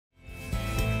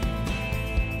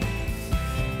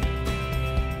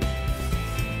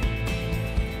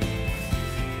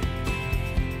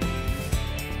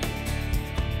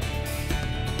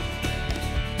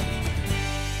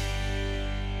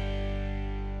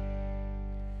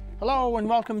Hello and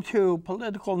welcome to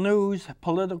Political News,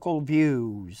 Political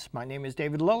Views. My name is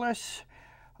David Lillis.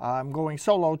 I'm going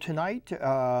solo tonight.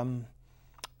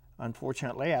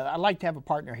 Unfortunately, I'd like to have a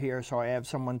partner here so I have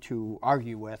someone to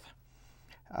argue with.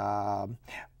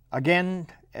 Again,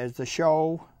 as the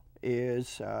show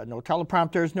is no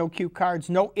teleprompters, no cue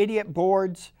cards, no idiot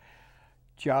boards,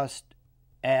 just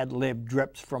ad-lib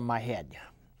drips from my head.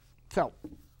 So,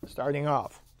 starting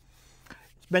off,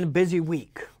 it's been a busy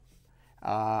week.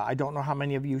 I don't know how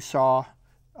many of you saw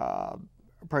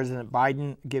President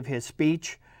Biden give his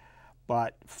speech,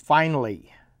 but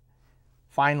finally,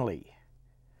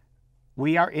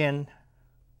 we are in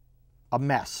a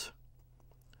mess,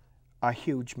 a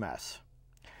huge mess.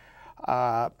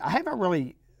 I haven't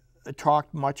really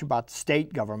talked much about the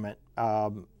state government.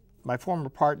 My former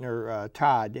partner,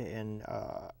 Todd, and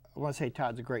I want to say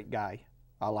Todd's a great guy.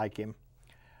 I like him.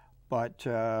 But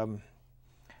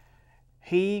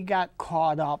he got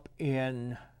caught up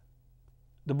in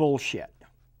the bullshit.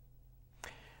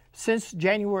 Since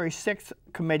January 6th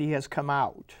committee has come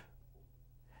out,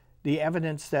 the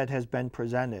evidence that has been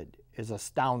presented is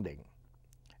astounding.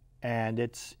 And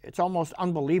it's almost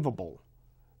unbelievable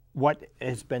what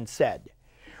has been said.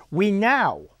 We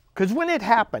now, because when it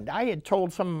happened, I had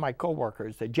told some of my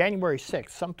coworkers that January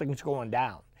 6th, something's going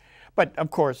down. But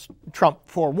of course, Trump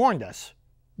forewarned us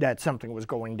that something was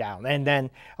going down. And then,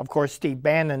 of course, Steve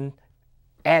Bannon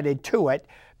added to it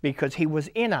because he was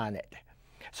in on it.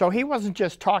 So he wasn't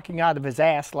just talking out of his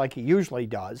ass like he usually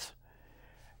does.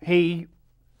 He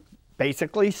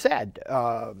basically said,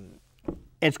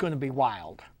 it's going to be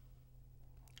wild.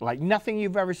 Like nothing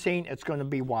you've ever seen, it's going to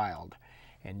be wild.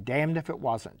 And damned if it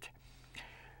wasn't.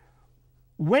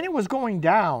 When it was going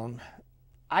down,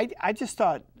 I just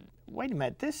thought, wait a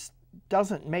minute, this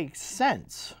doesn't make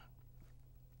sense.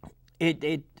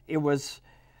 It was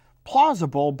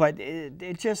plausible, but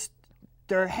it just,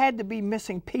 there had to be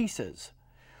missing pieces.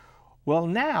 Well,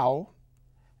 now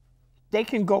they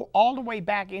can go all the way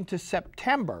back into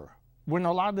September when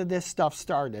a lot of this stuff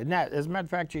started. And that, as a matter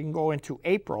of fact, you can go into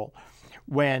April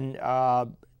when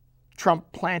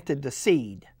Trump planted the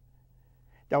seed.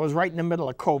 That was right in the middle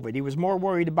of COVID. He was more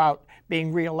worried about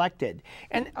being reelected.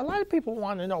 And a lot of people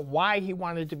want to know why he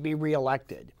wanted to be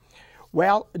reelected.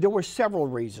 Well, there were several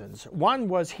reasons. One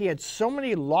was he had so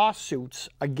many lawsuits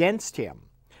against him.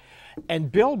 And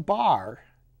Bill Barr,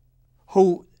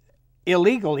 who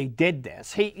illegally did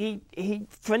this, he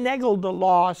finagled the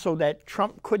law so that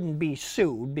Trump couldn't be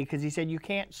sued because he said you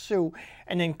can't sue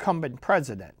an incumbent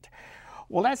president.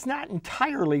 Well, that's not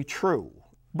entirely true,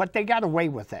 but they got away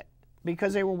with it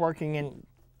because they were working in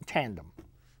tandem.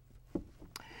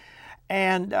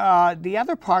 And the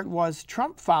other part was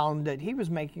Trump found that he was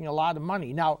making a lot of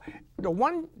money. Now, the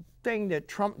one thing that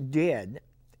Trump did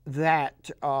that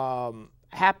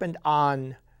happened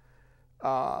on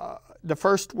the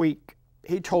first week,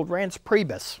 he told Rance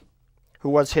Priebus, who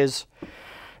was his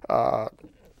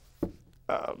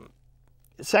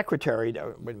secretary,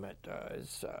 wait a minute,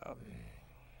 his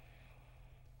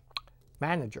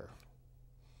manager.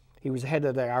 He was head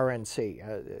of the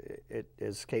RNC. It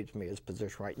escapes me his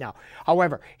position right now.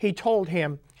 However, he told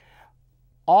him,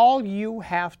 all you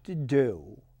have to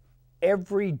do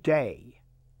every day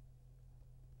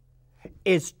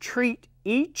is treat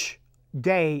each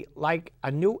day like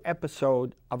a new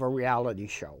episode of a reality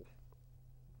show.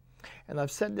 And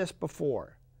I've said this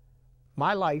before.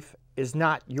 My life is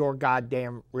not your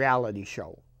goddamn reality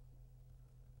show.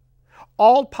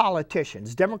 All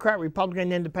politicians, Democrat,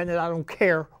 Republican, Independent, I don't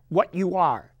care what you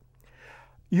are.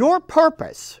 Your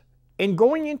purpose in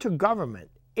going into government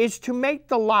is to make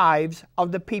the lives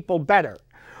of the people better.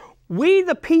 We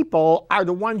the people are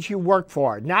the ones you work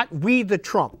for, not we the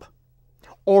Trump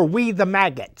or we the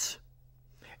maggots.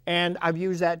 And I've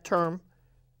used that term.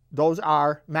 Those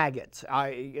are maggots.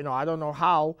 I don't know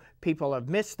how people have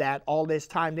missed that all this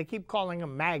time. They keep calling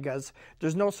them MAGAs.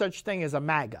 There's no such thing as a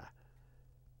MAGA.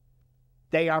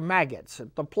 They are maggots.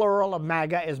 The plural of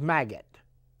MAGA is maggot.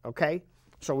 Okay?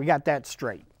 So we got that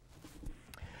straight.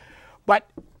 But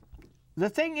the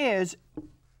thing is,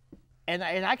 and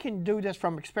I can do this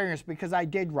from experience because I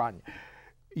did run.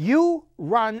 You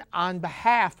run on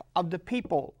behalf of the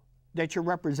people that you're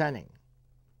representing.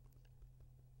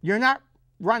 You're not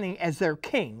running as their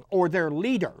king or their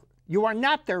leader. You are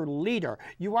not their leader.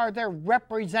 You are their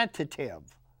representative.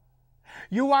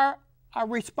 You are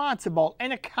responsible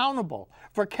and accountable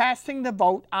for casting the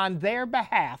vote on their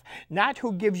behalf, not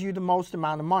who gives you the most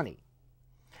amount of money.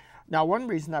 Now, one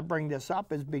reason I bring this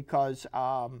up is because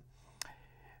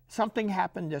something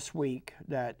happened this week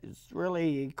that has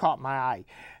really caught my eye.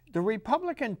 The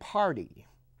Republican Party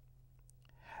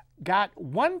got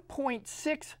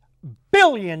 $1.6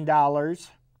 billion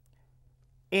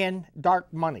in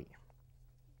dark money.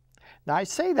 Now, I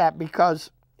say that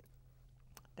because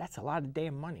that's a lot of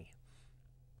damn money.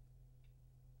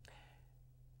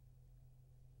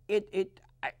 It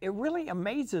really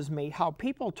amazes me how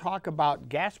people talk about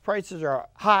gas prices are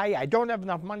high, I don't have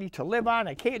enough money to live on,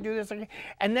 I can't do this,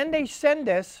 and then they send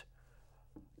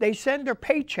their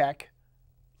paycheck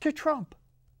to Trump.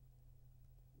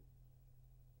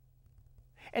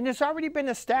 And it's already been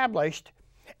established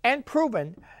and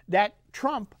proven that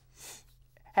Trump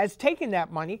has taken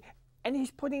that money and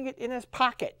he's putting it in his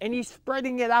pocket and he's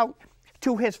spreading it out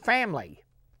to his family.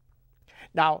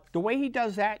 Now, the way he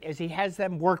does that is he has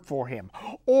them work for him,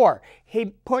 or he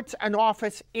puts an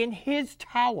office in his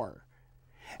tower,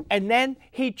 and then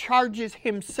he charges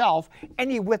himself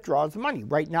and he withdraws money.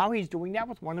 Right now, he's doing that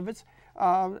with one of his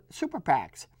super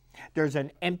PACs. There's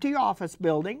an empty office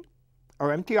building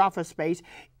or empty office space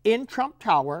in Trump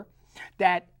Tower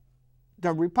that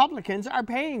the Republicans are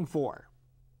paying for,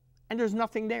 and there's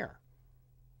nothing there.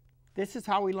 This is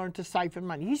how he learned to siphon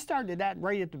money. He started that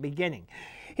right at the beginning.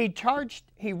 He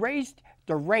raised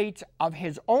the rates of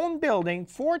his own building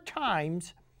 4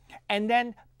 times and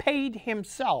then paid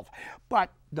himself. But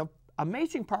the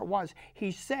amazing part was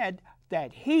he said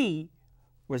that he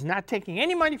was not taking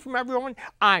any money from everyone.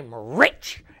 I'm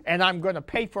rich and I'm going to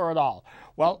pay for it all.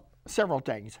 Well, several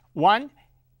things. One,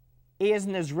 he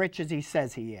isn't as rich as he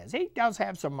says he is. He does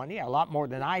have some money, a lot more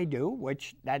than I do,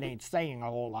 which that ain't saying a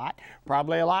whole lot.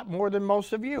 Probably a lot more than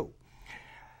most of you.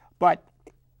 But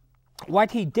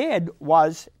what he did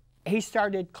was he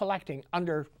started collecting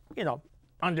under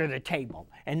the table,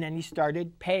 and then he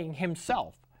started paying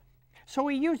himself. So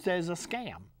he used it as a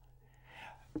scam.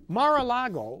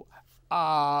 Mar-a-Lago,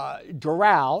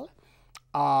 Doral,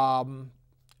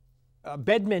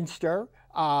 Bedminster,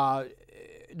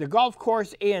 the golf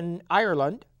course in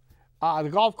Ireland, the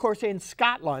golf course in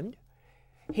Scotland,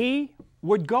 he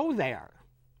would go there.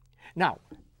 Now,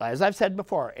 as I've said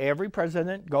before, every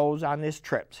president goes on his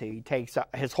trips. He takes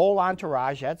his whole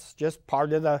entourage. That's just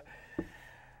part of the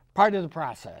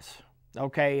process.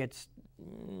 Okay, it's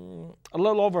a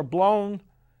little overblown,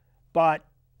 but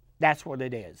that's what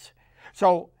it is.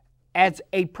 So, as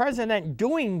a president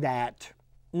doing that,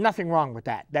 nothing wrong with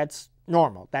that. That's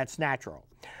normal. That's natural.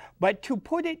 But to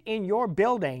put it in your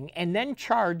building and then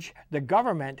charge the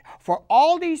government for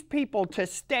all these people to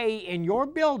stay in your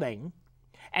building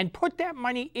and put that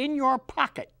money in your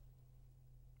pocket,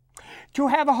 to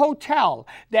have a hotel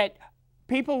that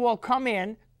people will come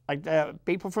in, like the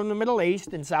people from the Middle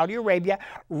East and Saudi Arabia,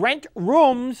 rent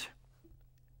rooms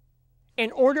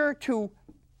in order to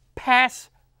pass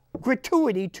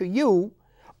gratuity to you,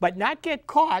 but not get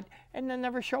caught and then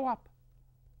never show up.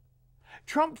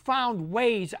 Trump found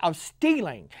ways of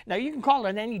stealing. Now, you can call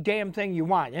it any damn thing you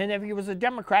want. And if he was a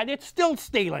Democrat, it's still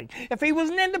stealing. If he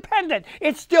was an independent,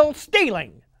 it's still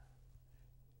stealing.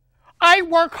 I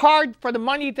work hard for the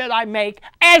money that I make,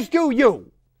 as do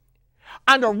you.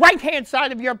 On the right-hand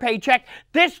side of your paycheck,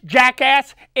 this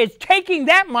jackass is taking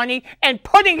that money and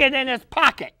putting it in his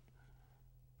pocket.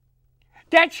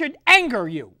 That should anger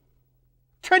you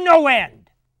to no end.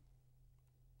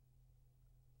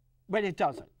 But it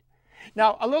doesn't.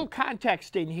 Now, a little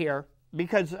context in here,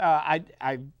 because I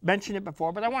mentioned it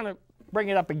before, but I want to bring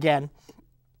it up again.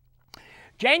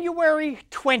 January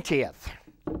 20th,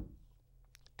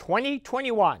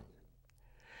 2021,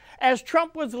 as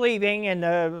Trump was leaving and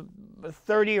the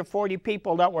 30 or 40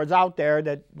 people that was out there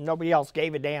that nobody else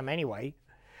gave a damn anyway,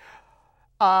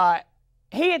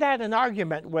 he had an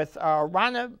argument with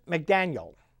Ronna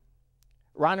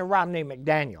Romney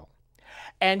McDaniel,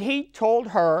 and he told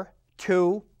her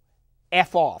to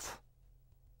F off.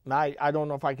 I don't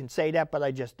know if I can say that, but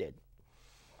I just did.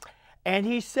 And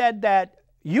he said that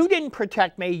you didn't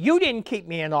protect me, you didn't keep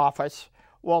me in office.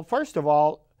 Well, first of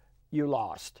all, you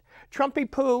lost. Trumpy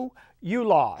poo, you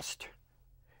lost.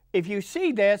 If you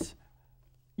see this,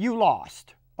 you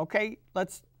lost. Okay,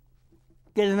 let's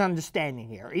get an understanding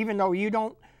here. Even though you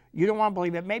don't want to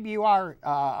believe it, maybe you are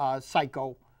a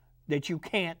psycho that you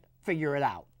can't figure it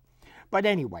out. But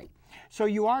anyway, so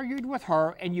you argued with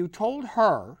her and you told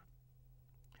her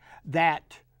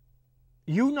that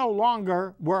you no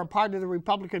longer were a part of the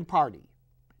Republican Party,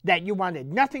 that you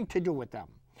wanted nothing to do with them.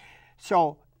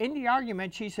 So in the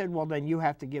argument, she said, well, then you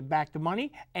have to give back the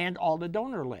money and all the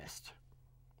donor lists.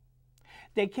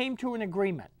 They came to an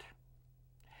agreement.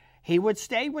 He would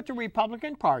stay with the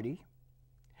Republican Party.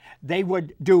 They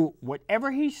would do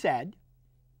whatever he said,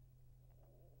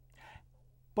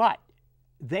 but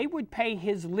they would pay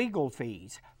his legal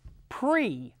fees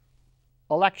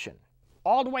pre-election,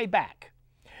 all the way back.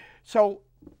 So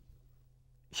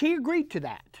she agreed to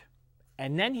that.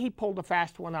 And then he pulled a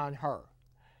fast one on her.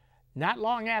 Not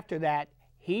long after that,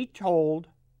 he told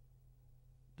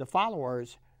the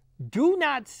followers, do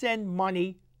not send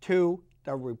money to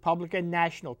the Republican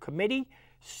National Committee.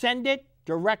 Send it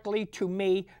directly to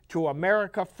me, to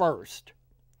America First,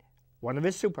 one of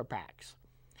his super PACs.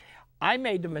 I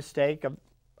made the mistake of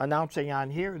announcing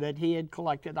on here that he had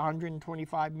collected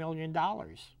 $125 million.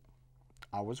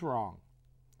 I was wrong.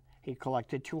 He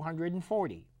collected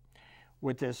 240.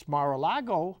 With this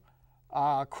Mar-a-Lago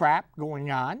crap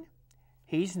going on,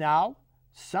 he's now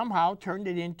somehow turned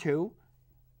it into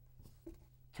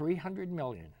 $300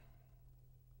 million.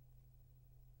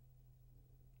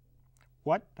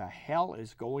 What the hell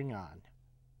is going on?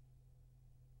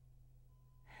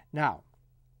 Now,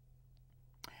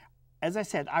 as I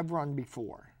said, I've run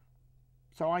before,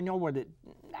 so I know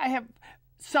I have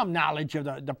some knowledge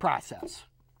of the process.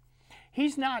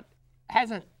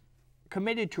 Hasn't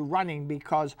committed to running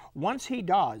because once he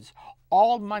does,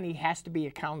 all money has to be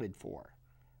accounted for.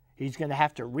 He's going to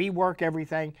have to rework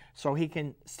everything so he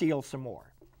can steal some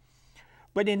more.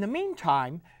 But in the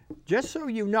meantime, just so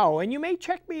you know, and you may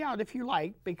check me out if you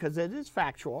like, because it is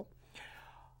factual,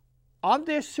 on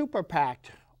this super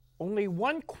PAC, only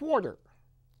 1/4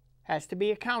 has to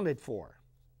be accounted for.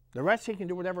 The rest he can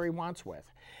do whatever he wants with.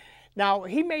 Now,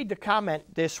 he made the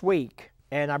comment this week,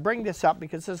 and I bring this up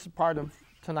because this is part of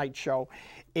tonight's show,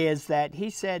 is that he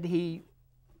said he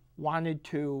wanted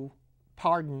to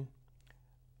pardon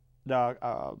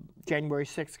the January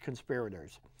 6th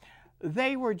conspirators.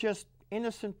 They were just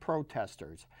innocent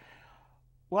protesters.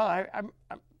 Well,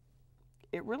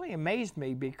 it really amazed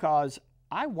me because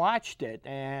I watched it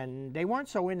and they weren't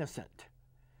so innocent.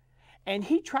 And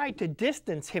he tried to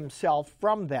distance himself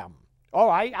from them. Oh,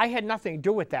 I had nothing to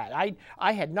do with that.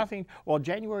 I had nothing. Well,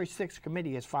 January 6th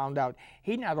committee has found out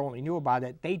he not only knew about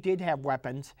it, they did have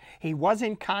weapons. He was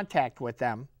in contact with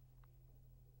them.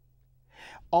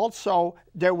 Also,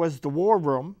 there was the war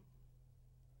room.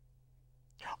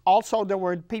 Also, there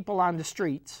were people on the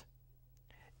streets.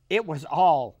 It was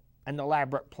all an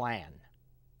elaborate plan.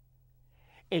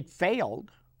 It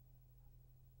failed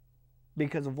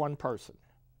because of one person,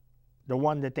 the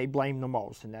one that they blame the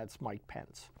most, and that's Mike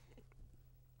Pence.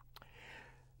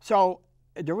 So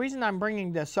the reason I'm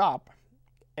bringing this up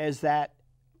is that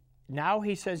now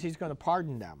he says he's going to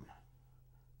pardon them.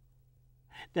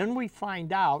 Then we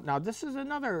find out, now this is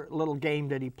another little game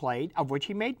that he played, of which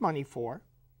he made money for.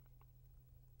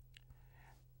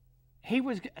 He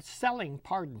was selling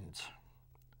pardons.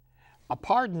 A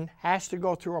pardon has to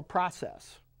go through a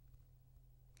process.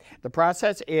 The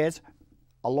process is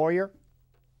a lawyer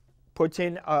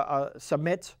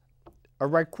submits a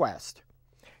request.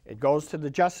 It goes to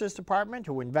the Justice Department,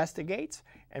 who investigates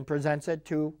and presents it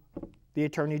to the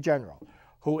Attorney General,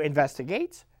 who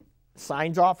investigates,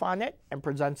 signs off on it, and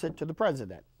presents it to the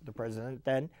President. The President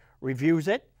then reviews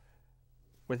it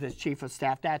with his Chief of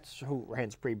Staff. That's who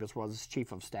Reince Priebus was, his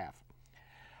Chief of Staff.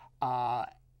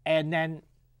 And then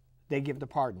they give the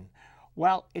pardon.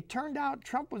 Well, it turned out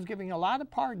Trump was giving a lot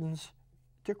of pardons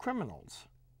to criminals.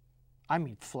 I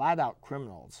mean, flat-out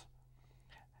criminals.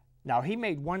 Now, he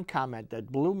made one comment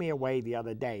that blew me away the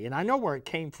other day, and I know where it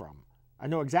came from. I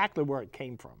know exactly where it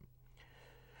came from.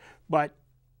 But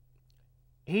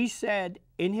he said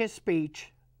in his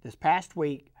speech this past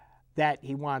week that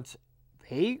he runs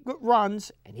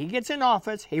and he gets in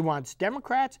office, he wants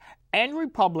Democrats and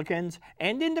Republicans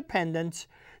and independents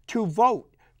to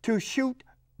vote to shoot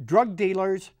drug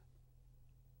dealers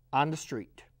on the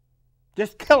street.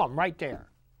 Just kill them right there.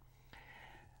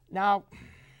 Now,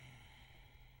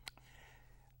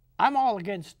 I'm all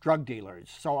against drug dealers,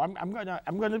 so I'm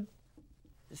gonna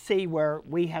see where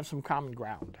we have some common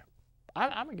ground.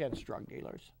 I'm against drug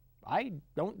dealers. I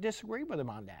don't disagree with them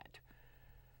on that.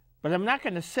 But I'm not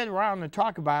going to sit around and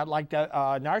talk about like the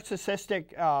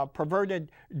narcissistic,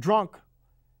 perverted drunk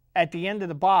at the end of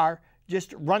the bar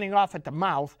just running off at the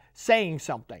mouth saying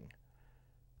something.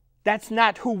 That's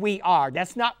not who we are.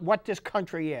 That's not what this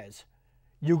country is.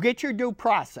 You get your due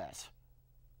process.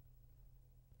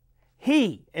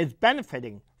 He is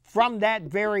benefiting from that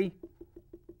very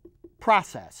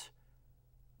process.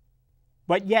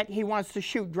 But yet he wants to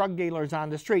shoot drug dealers on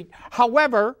the street.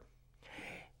 However,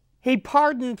 he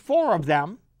pardoned 4 of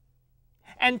them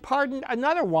and pardoned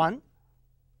another one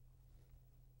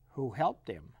who helped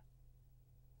him.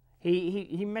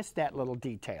 He missed that little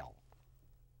detail.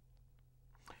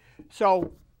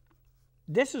 So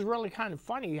this is really kind of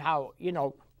funny how,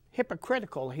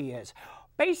 hypocritical he is.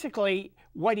 Basically,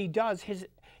 what he does is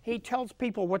he tells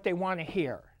people what they want to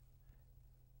hear.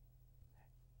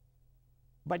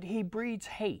 but he breeds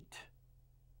hate.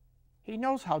 He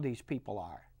knows how these people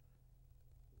are.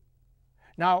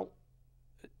 Now,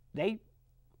 they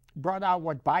brought out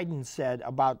what Biden said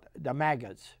about the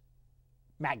MAGAs.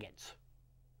 Maggots.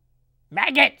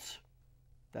 Maggots!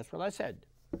 That's what I said.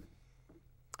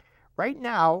 Right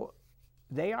now,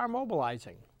 they are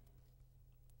mobilizing.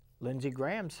 Lindsey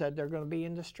Graham said they're going to be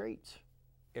in the streets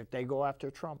if they go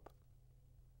after Trump.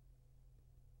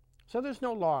 So there's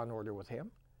no law and order with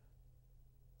him.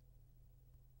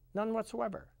 None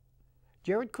whatsoever.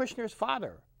 Jared Kushner's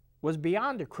father was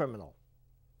beyond a criminal.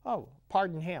 Oh,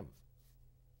 pardon him.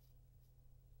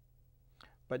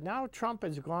 But now Trump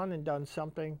has gone and done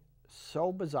something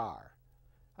so bizarre.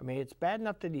 I mean, it's bad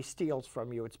enough that he steals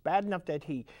from you. It's bad enough that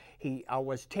he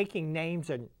was taking names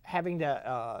and having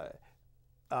the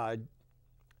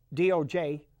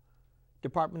DOJ,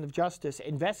 Department of Justice,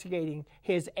 investigating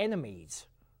his enemies.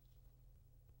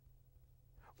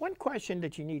 One question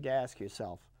that you need to ask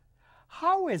yourself,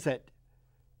 how is it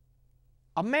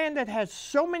a man that has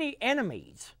so many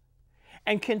enemies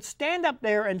and can stand up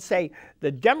there and say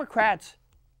the Democrats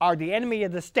are the enemy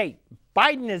of the state,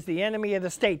 Biden is the enemy of the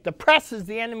state, the press is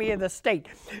the enemy of the state,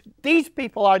 these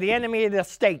people are the enemy of the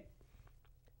state?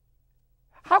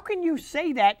 How can you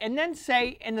say that and then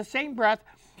say in the same breath,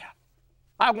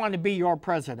 I want to be your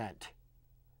president?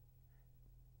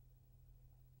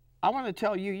 I want to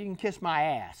tell you, you can kiss my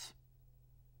ass.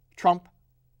 Trump,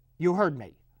 you heard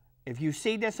me. If you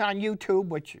see this on YouTube,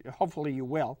 which hopefully you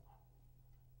will,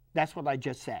 that's what I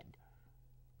just said.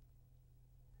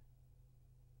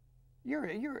 You're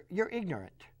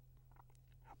ignorant.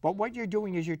 But what you're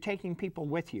doing is you're taking people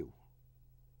with you.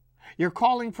 You're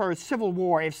calling for a civil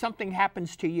war if something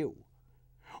happens to you.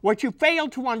 What you fail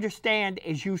to understand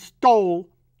is you stole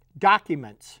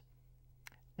documents.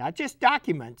 Not just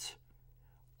documents,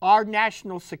 our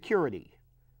national security.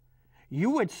 You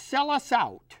would sell us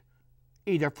out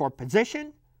either for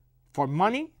position, for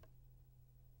money,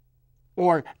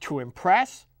 or to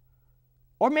impress,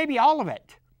 or maybe all of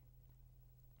it.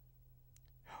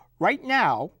 Right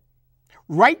now,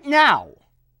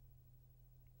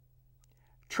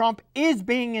 Trump is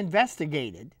being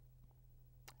investigated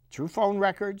through phone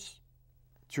records,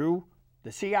 through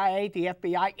the CIA, the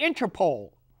FBI, Interpol.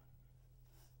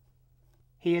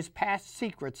 He has passed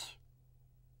secrets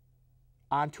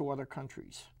on to other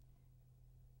countries.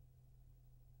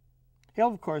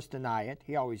 He'll, of course, deny it.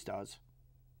 He always does.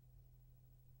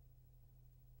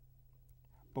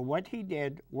 But what he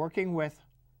did, working with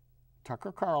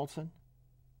Tucker Carlson,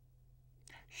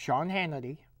 Sean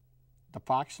Hannity, the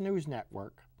Fox News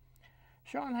Network.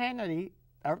 Sean Hannity,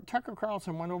 Tucker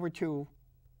Carlson went over to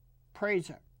praise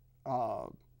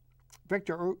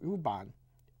Viktor Orban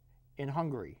in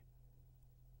Hungary,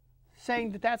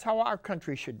 saying that that's how our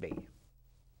country should be.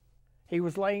 He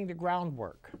was laying the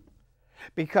groundwork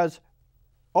because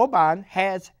Orban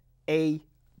has a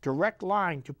direct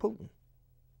line to Putin.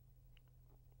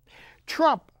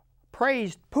 Trump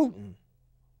praised Putin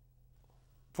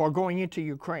for going into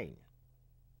Ukraine.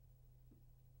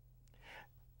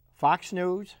 Fox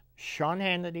News, Sean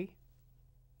Hannity,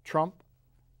 Trump,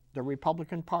 the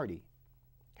Republican Party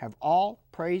have all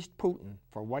praised Putin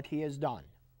for what he has done.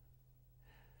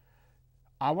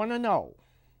 I want to know,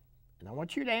 and I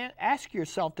want you to ask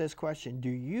yourself this question, do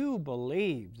you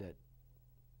believe that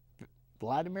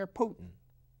Vladimir Putin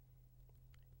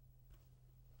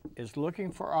is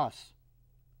looking for us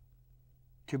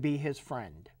to be his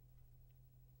friend?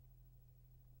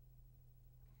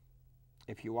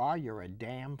 If you are, you're a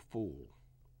damn fool.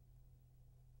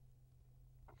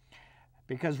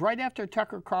 Because right after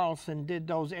Tucker Carlson did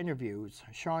those interviews,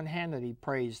 Sean Hannity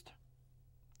praised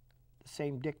the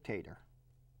same dictator,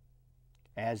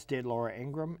 as did Laura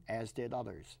Ingraham, as did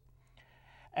others,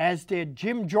 as did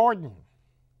Jim Jordan,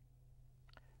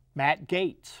 Matt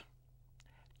Gaetz,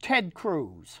 Ted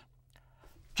Cruz,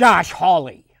 Josh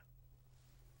Hawley,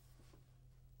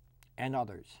 and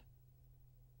others.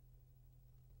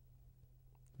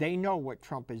 They know what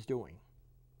Trump is doing.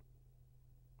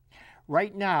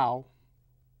 Right now,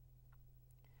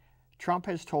 Trump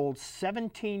has told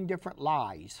 17 different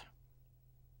lies.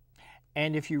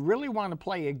 And if you really want to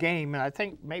play a game, and I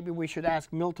think maybe we should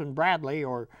ask Milton Bradley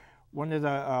or one of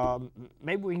the,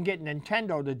 maybe we can get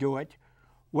Nintendo to do it,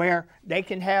 where they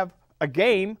can have a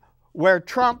game where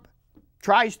Trump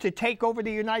tries to take over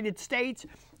the United States,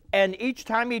 and each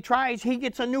time he tries, he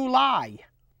gets a new lie.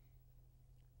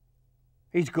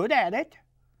 He's good at it.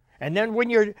 And then when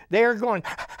you're there going,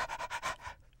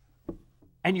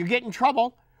 and you get in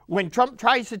trouble, when Trump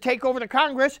tries to take over the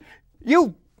Congress,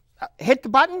 you hit the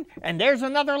button, and there's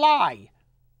another lie.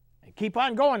 And keep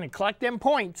on going and collect them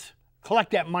points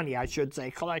Collect that money, I should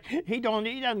say. He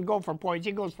doesn't go for points,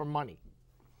 he goes for money.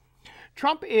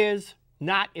 Trump is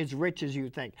not as rich as you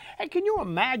think. And can you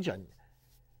imagine?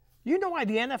 You know why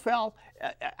the NFL,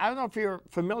 I don't know if you're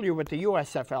familiar with the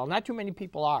USFL, not too many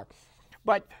people are,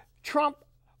 but Trump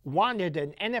wanted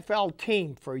an NFL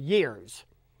team for years.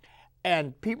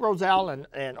 And Pete Rozelle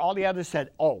and all the others said,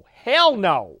 oh, hell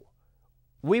no.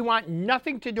 We want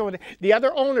nothing to do with it. The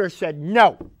other owners said,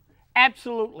 no,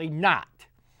 absolutely not.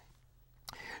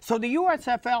 So the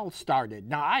USFL started.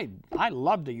 Now, I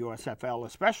love the USFL,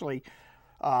 especially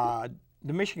the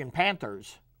Michigan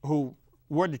Panthers, who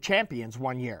were the champions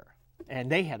one year,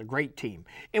 and they had a great team.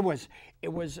 It was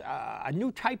a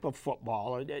new type of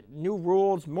football, new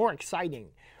rules, more exciting.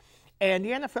 And the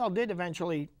NFL did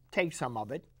eventually take some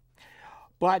of it.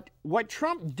 But what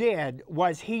Trump did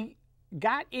was he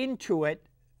got into it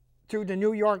through the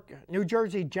New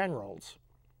Jersey Generals,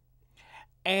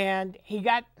 and he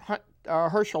got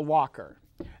Herschel Walker.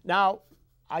 Now,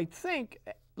 I think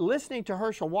listening to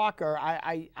Herschel Walker,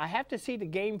 I have to see the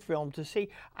game film to see.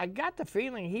 I got the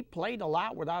feeling he played a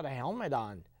lot without a helmet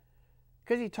on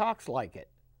because he talks like it.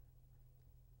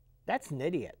 That's an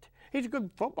idiot. He's a good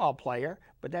football player,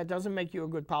 but that doesn't make you a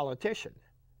good politician.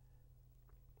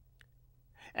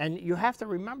 And you have to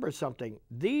remember something.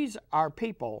 These are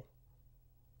people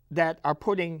that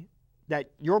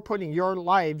you're putting your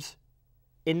lives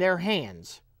in their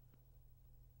hands.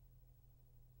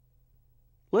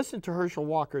 Listen to Herschel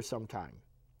Walker sometime.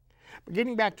 But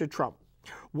getting back to Trump,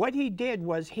 what he did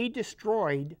was he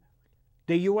destroyed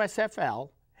the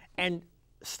USFL and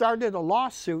started a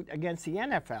lawsuit against the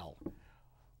NFL,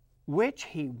 which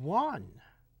he won.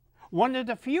 One of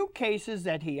the few cases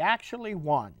that he actually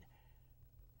won.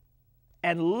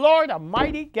 And Lord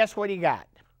Almighty, guess what he got?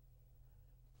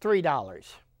 $3.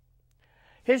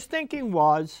 His thinking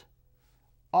was,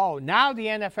 oh, now the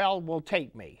NFL will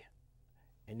take me.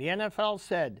 And the NFL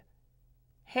said,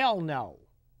 hell no.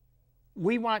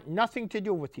 We want nothing to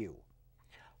do with you.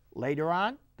 Later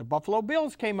on, the Buffalo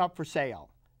Bills came up for sale.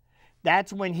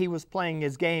 That's when he was playing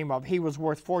his game of he was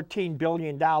worth $14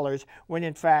 billion when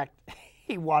in fact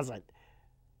he wasn't.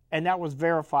 And that was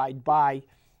verified by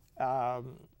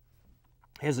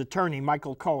his attorney,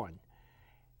 Michael Cohen.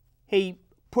 He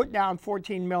put down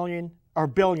 $14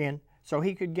 billion so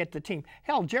he could get the team.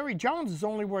 Hell, Jerry Jones is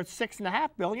only worth $6.5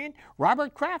 billion.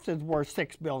 Robert Kraft is worth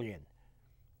 $6 billion.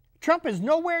 Trump is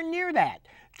nowhere near that.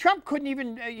 Trump couldn't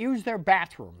even use their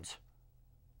bathrooms.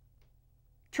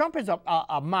 Trump is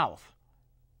a mouth.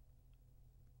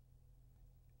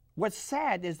 What's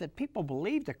sad is that people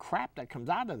believe the crap that comes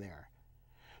out of there.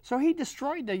 So he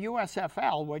destroyed the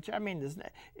USFL, which it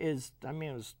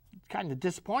was kind of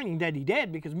disappointing that he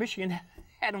did because Michigan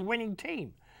had a winning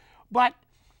team. But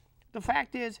the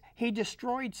fact is, he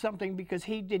destroyed something because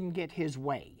he didn't get his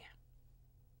way.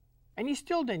 And he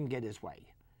still didn't get his way.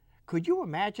 Could you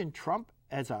imagine Trump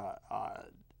as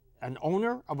an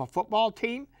owner of a football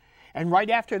team, and right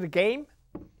after the game,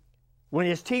 when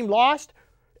his team lost,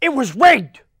 it was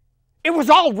rigged. It was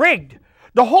all rigged.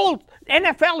 The whole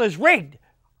NFL is rigged.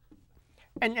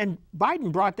 And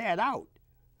Biden brought that out.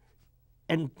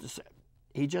 And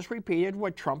he just repeated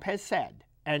what Trump has said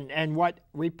and what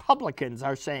Republicans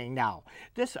are saying now.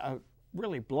 This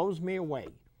really blows me away.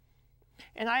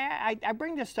 And I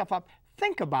bring this stuff up.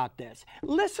 Think about this.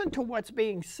 Listen to what's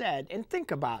being said and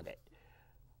think about it.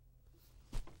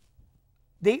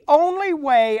 The only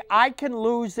way I can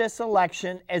lose this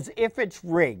election is if it's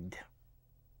rigged.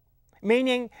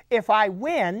 Meaning, if I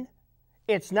win,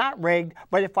 it's not rigged,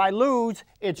 but if I lose,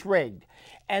 it's rigged.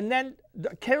 And then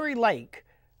Carrie Lake,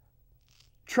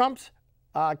 Trump's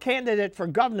candidate for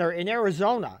governor in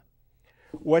Arizona,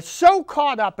 was so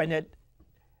caught up in it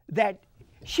that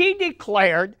she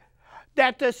declared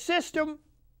that the system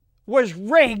was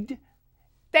rigged.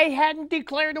 They hadn't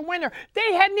declared a winner.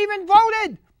 They hadn't even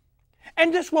voted.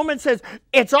 And this woman says,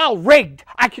 it's all rigged.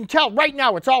 I can tell right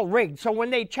now it's all rigged. So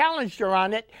when they challenged her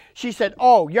on it, she said,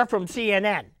 oh, you're from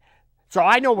CNN. So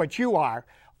I know what you are.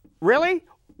 Really?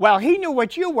 Well, he knew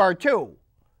what you were too.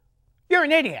 You're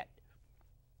an idiot.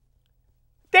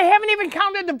 They haven't even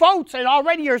counted the votes and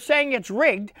already you're saying it's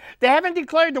rigged. They haven't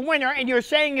declared the winner and you're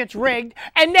saying it's rigged.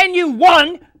 And then you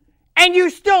won and you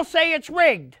still say it's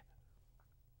rigged.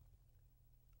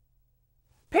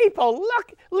 People,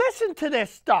 look, listen to this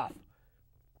stuff.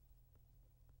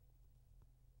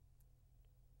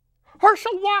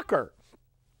 Herschel Walker.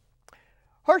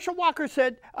 Herschel Walker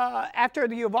said after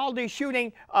the Uvalde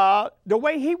shooting, the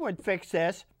way he would fix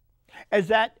this is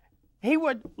that he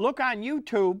would look on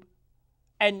YouTube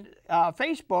and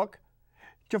Facebook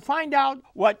to find out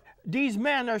what these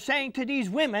men are saying to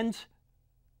these women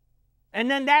And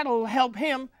then that'll help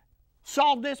him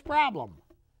solve this problem.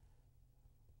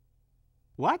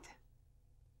 What?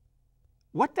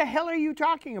 What the hell are you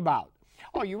talking about?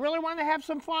 Oh, you really want to have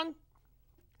some fun?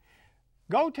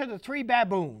 Go to the 3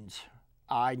 baboons.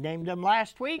 I named them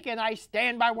last week, and I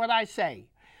stand by what I say.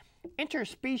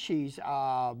 Interspecies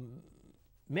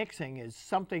mixing is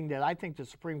something that I think the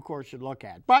Supreme Court should look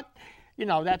at. But, you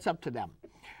know, that's up to them.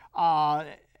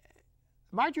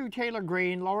 Marjorie Taylor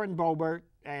Greene, Lauren Boebert,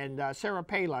 and Sarah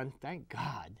Palin, thank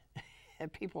God,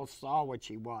 that people saw what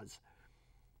she was,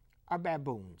 are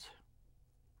baboons.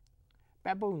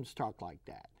 Baboons talk like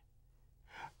that.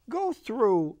 Go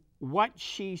through what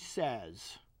she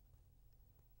says.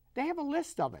 They have a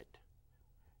list of it.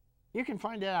 You can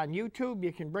find it on YouTube.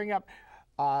 You can bring up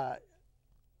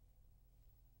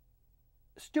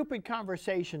stupid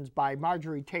conversations by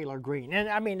Marjorie Taylor Greene. And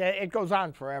I mean, it goes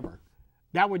on forever.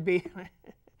 That would be,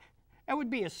 that would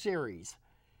be a series.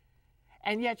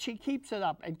 And yet she keeps it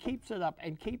up and keeps it up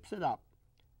and keeps it up.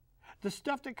 The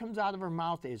stuff that comes out of her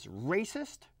mouth is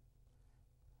racist,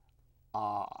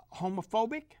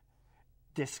 homophobic,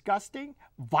 disgusting,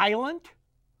 violent.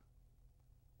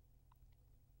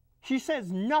 She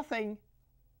says nothing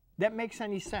that makes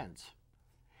any sense.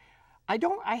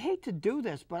 I hate to do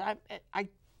this, but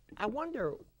I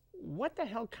wonder what the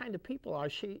hell kind of people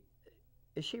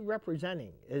is she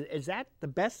representing? Is that the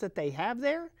best that they have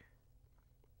there?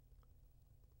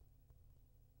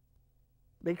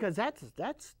 Because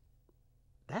that's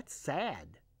sad.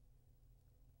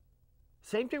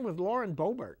 Same thing with Lauren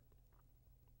Boebert.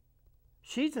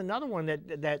 She's another one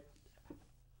that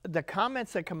the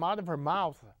comments that come out of her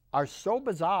mouth are so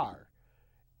bizarre.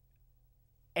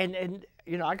 And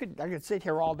you know, I could sit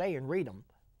here all day and read them,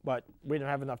 but we don't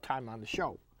have enough time on the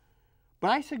show. But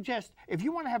I suggest if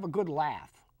you want to have a good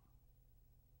laugh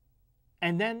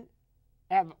and then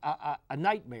have a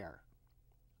nightmare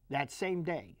that same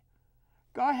day,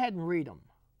 go ahead and read them.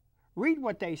 Read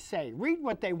what they say. Read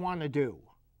what they want to do.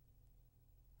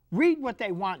 Read what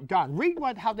they want done. Read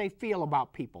how they feel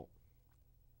about people.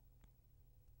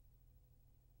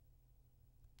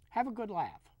 Have a good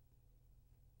laugh.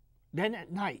 Then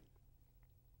at night,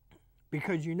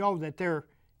 because you know that they're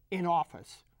in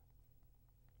office,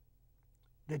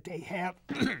 that they have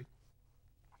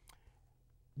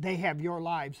they have your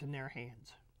lives in their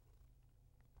hands.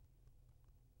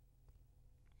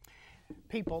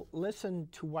 People, listen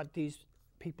to what these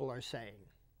people are saying.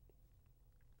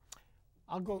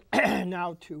 I'll go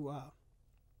now to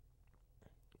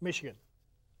Michigan.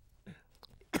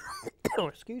 Oh,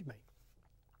 excuse me.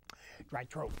 Dry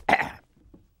throat.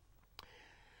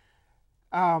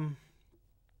 I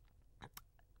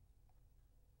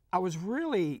was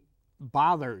really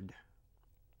bothered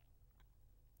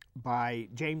by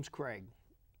James Craig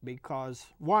because,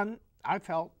 one, I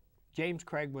felt James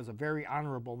Craig was a very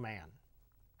honorable man.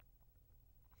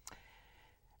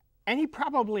 And he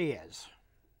probably is.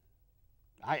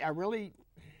 I really,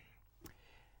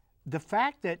 the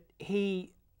fact that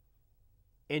he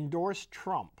endorsed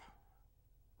Trump,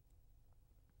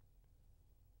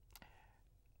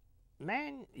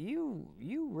 man, you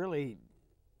really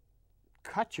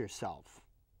cut yourself.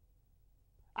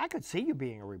 I could see you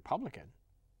being a Republican.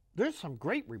 There's some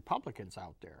great Republicans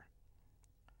out there.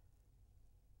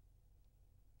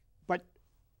 But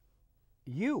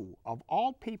you, of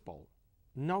all people,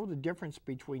 know the difference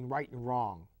between right and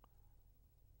wrong,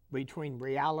 between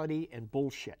reality and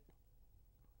bullshit.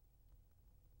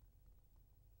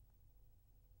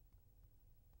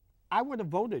 I would have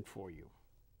voted for you.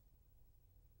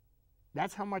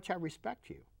 That's how much I respect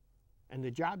you. And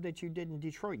the job that you did in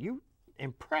Detroit, you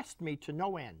impressed me to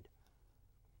no end.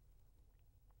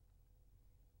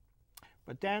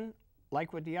 But then,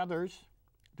 like with the others,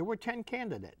 there were 10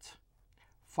 candidates.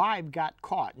 5 got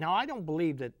caught. Now, I don't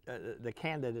believe that the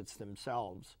candidates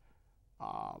themselves,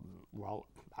 well,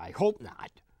 I hope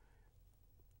not,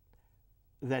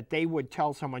 that they would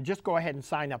tell someone, just go ahead and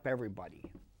sign up everybody.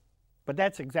 But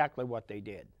that's exactly what they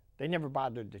did. They never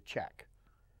bothered to check.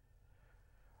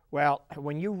 Well,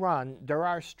 when you run, there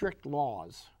are strict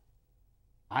laws.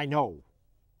 I know.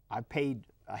 I paid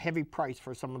a heavy price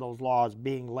for some of those laws,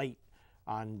 being late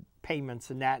on payments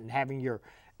and that, and having your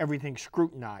everything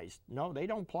scrutinized. No, they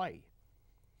don't play.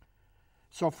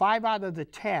 So 5 out of the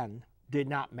 10 did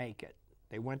not make it.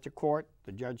 They went to court.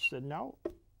 The judge said, no,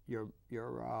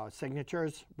 your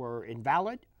signatures were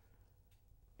invalid,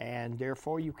 and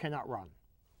therefore you cannot run.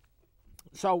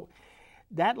 So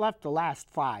that left the last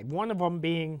 5, one of them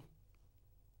being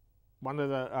one of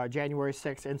the January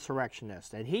 6th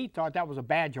insurrectionists, and he thought that was a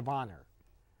badge of honor.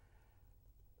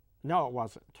 No, it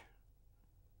wasn't.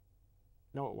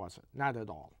 No, it wasn't. Not at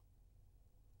all.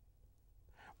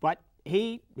 But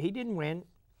he didn't win.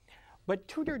 But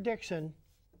Tudor Dixon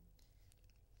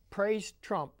praised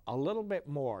Trump a little bit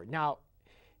more. Now,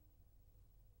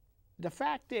 the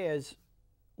fact is,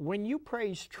 when you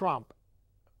praise Trump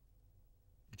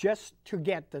just to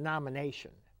get the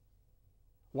nomination,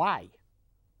 why?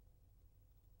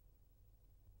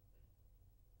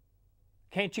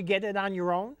 Can't you get it on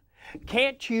your own?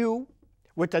 Can't you,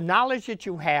 with the knowledge that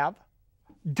you have,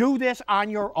 do this on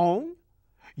your own?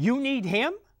 You need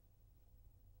him?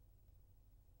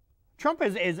 Trump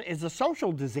is a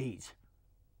social disease.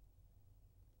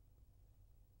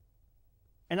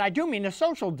 And I do mean a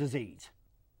social disease.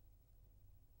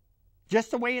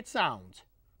 Just the way it sounds.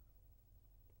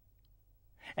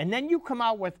 And then you come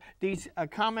out with these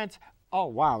comments. Oh,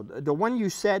 wow. The one you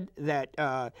said that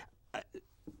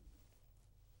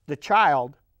the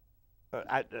child,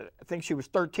 I think she was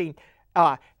 13,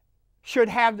 should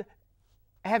have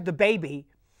the baby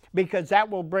because that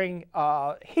will bring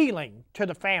healing to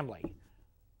the family.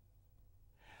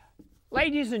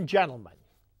 Ladies and gentlemen,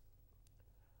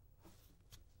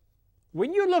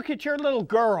 when you look at your little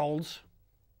girls,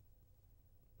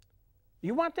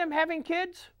 you want them having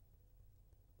kids?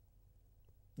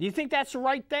 Do you think that's the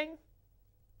right thing?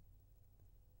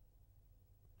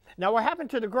 Now, what happened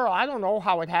to the girl, I don't know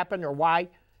how it happened or why.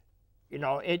 You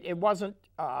know, it wasn't,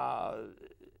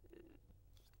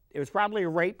 it was probably a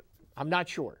rape. I'm not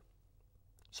sure.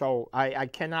 So I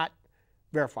cannot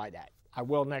verify that. I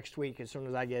will next week as soon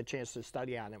as I get a chance to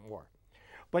study on it more.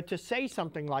 But to say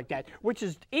something like that, which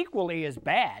is equally as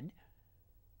bad,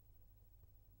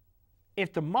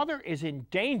 if the mother is in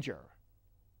danger,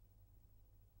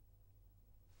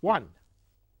 one,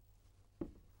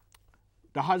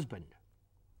 the husband,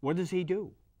 what does he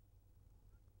do?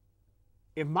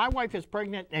 If my wife is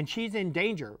pregnant and she's in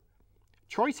danger,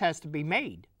 choice has to be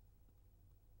made.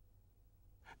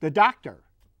 The doctor,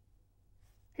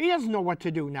 he doesn't know what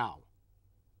to do now.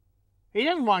 He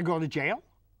doesn't want to go to jail.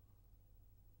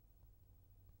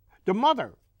 The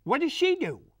mother, what does she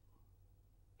do?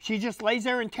 She just lays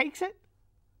there and takes it?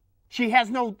 She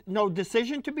has no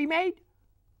decision to be made?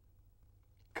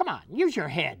 Come on, use your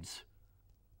heads.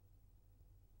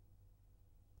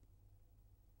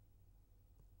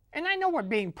 And I know what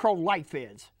being pro-life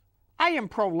is. I am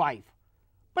pro-life.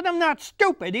 But I'm not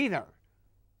stupid either.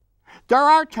 There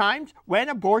are times when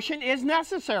abortion is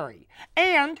necessary.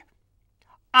 And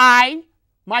I,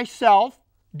 myself,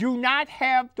 do not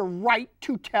have the right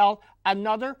to tell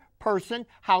another person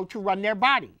how to run their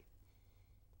body.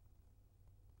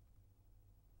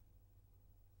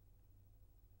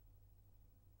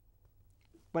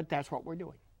 But that's what we're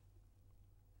doing.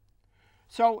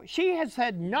 So she has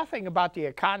said nothing about the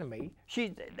economy.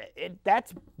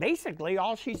 That's basically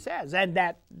all she says. And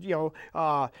that, you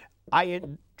know,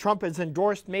 Trump has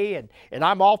endorsed me and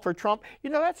I'm all for Trump. You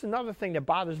know, that's another thing that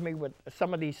bothers me with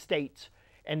some of these states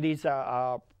and these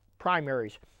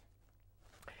primaries.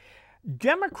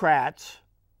 Democrats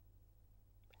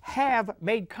have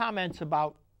made comments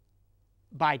about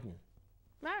Biden.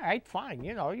 All right, fine.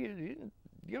 You know, you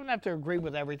don't have to agree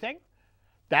with everything.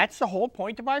 That's the whole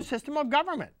point of our system of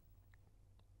government.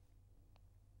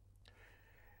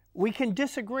 We can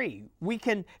disagree. We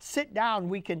can sit down.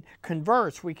 We can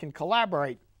converse. We can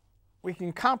collaborate. We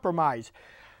can compromise.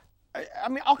 I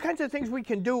mean, all kinds of things we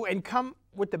can do and come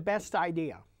with the best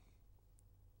idea.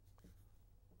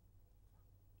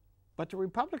 But the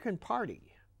Republican Party,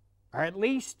 or at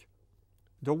least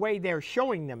the way they're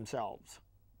showing themselves,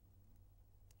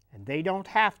 and they don't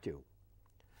have to,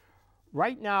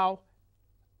 right now,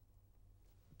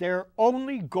 their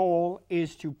only goal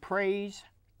is to praise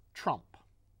Trump.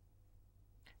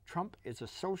 Trump is a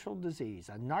social disease,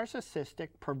 a narcissistic,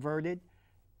 perverted,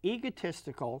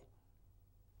 egotistical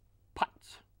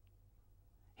putz.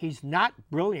 He's not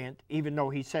brilliant, even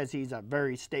though he says he's a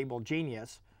very stable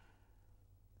genius.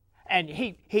 And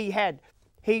he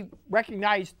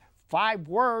recognized 5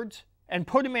 words and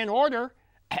put them in order.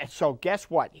 And so guess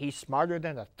what? He's smarter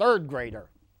than a 3rd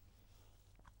grader.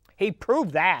 He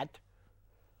proved that.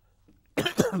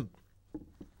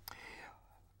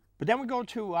 But then we go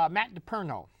to Matt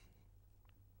DePerno,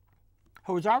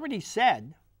 who has already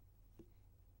said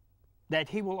that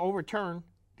he will overturn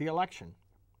the election.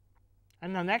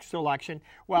 And the next election,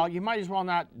 well, you might as well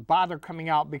not bother coming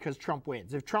out because Trump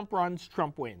wins. If Trump runs,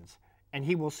 Trump wins. And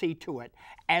he will see to it,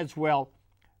 as will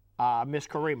Miss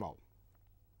Carimo.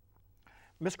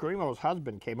 Miss Carimo's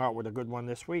husband came out with a good one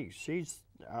this week. She's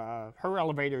her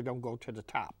elevator don't go to the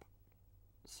top.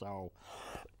 So,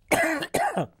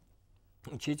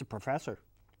 she's a professor.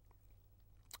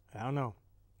 I don't know.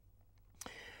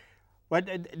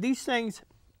 But these things,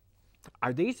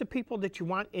 Are these the people that you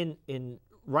want in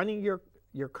running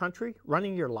your country,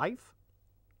 running your life?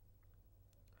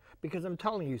 Because I'm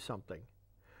telling you something.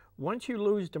 Once you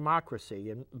lose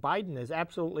democracy, and Biden is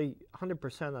absolutely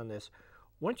 100% on this,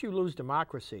 once you lose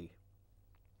democracy,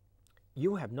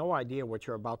 you have no idea what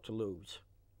you're about to lose.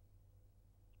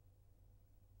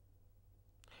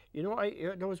 You know,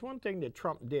 there was one thing that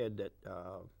Trump did that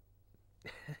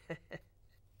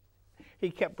he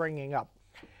kept bringing up.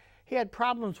 He had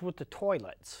problems with the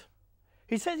toilets.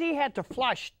 He says he had to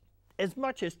flush as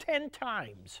much as 10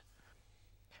 times.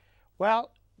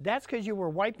 Well, that's because you were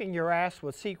wiping your ass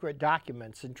with secret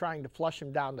documents and trying to flush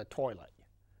them down the toilet.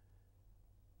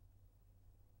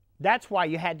 That's why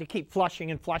you had to keep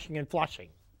flushing and flushing and flushing.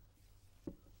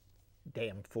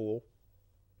 Damn fool.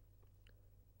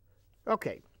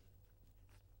 Okay.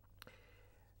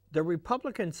 The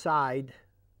Republican side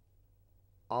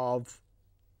of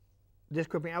this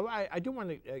grouping, I do want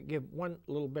to give one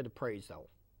little bit of praise, though.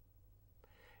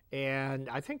 And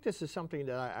I think this is something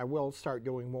that I will start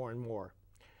doing more and more.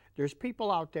 There's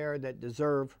people out there that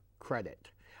deserve credit.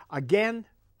 Again,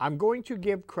 I'm going to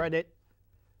give credit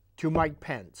to Mike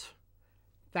Pence.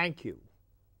 Thank you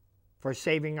for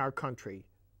saving our country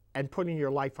and putting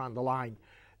your life on the line.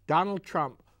 Donald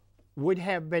Trump would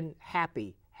have been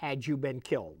happy had you been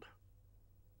killed.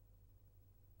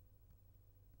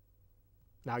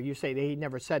 Now, you say that he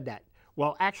never said that.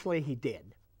 Well, actually, he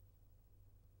did.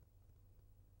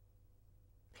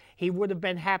 He would have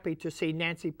been happy to see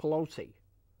Nancy Pelosi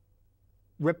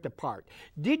ripped apart.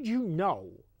 Did you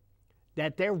know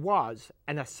that there was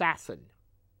an assassin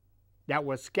that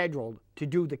was scheduled to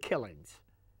do the killings?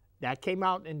 That came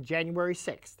out on January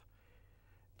 6th.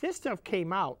 This stuff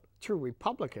came out through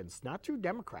Republicans, not through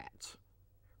Democrats.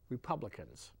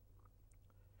 Republicans.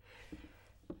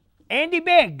 Andy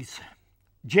Biggs,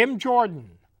 Jim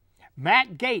Jordan,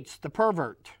 Matt Gaetz, the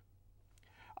pervert,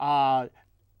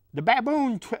 the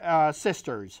Baboon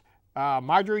sisters,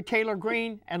 Marjorie Taylor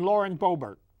Greene and Lauren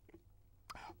Boebert,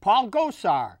 Paul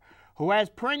Gosar, who has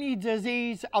perennial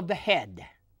disease of the head.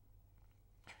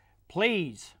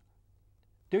 Please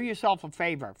do yourself a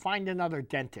favor, find another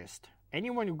dentist.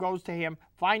 Anyone who goes to him,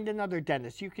 find another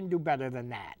dentist. You can do better than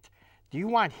that. Do you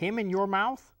want him in your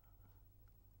mouth?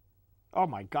 Oh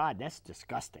my God, that's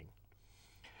disgusting.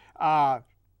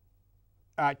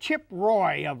 Chip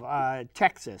Roy of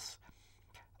Texas.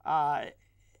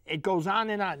 It goes on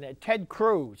and on. Ted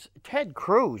Cruz. Ted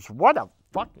Cruz, what a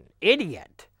fucking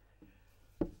idiot.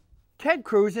 Ted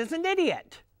Cruz is an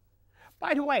idiot.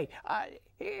 By the way,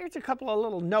 here's a couple of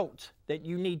little notes that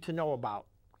you need to know about.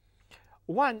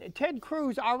 One, Ted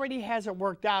Cruz already has it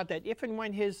worked out that if and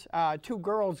when his 2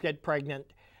 girls get pregnant,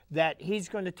 that he's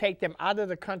going to take them out of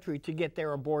the country to get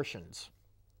their abortions.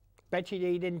 Bet you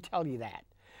he didn't tell you that.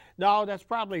 No, that's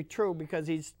probably true because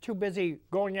he's too busy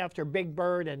going after Big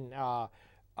Bird and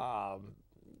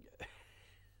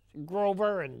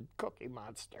Grover and Cookie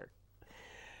Monster.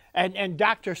 And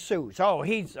Dr. Seuss.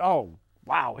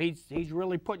 Wow, he's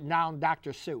really putting down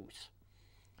Dr. Seuss.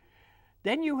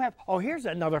 Then you have, here's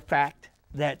another fact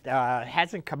that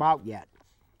hasn't come out yet.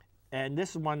 And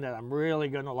this is one that I'm really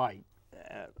going to like.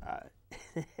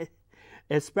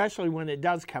 Especially when it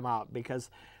does come out because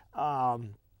I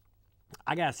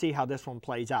got to see how this one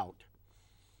plays out.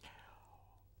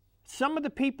 Some of the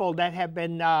people that have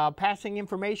been passing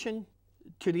information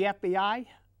to the FBI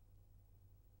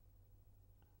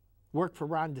work for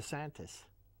Ron DeSantis.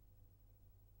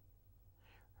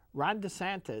 Ron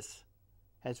DeSantis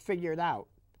has figured out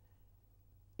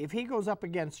if he goes up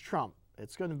against Trump,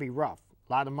 it's going to be rough.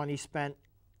 A lot of money spent,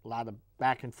 a lot of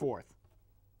back and forth.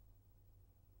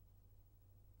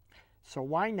 So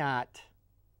why not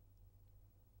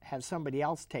have somebody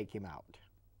else take him out?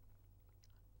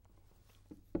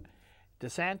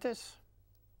 DeSantis,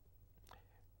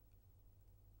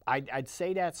 I'd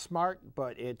say that's smart,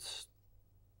 but it's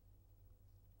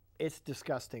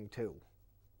disgusting too.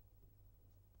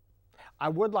 I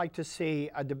would like to see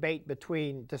a debate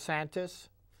between DeSantis,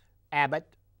 Abbott,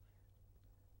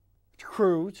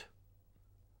 Cruz,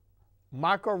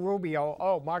 Marco Rubio.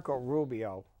 Oh, Marco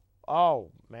Rubio.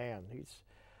 Oh, man.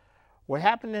 What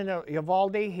happened in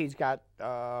Uvalde, he's got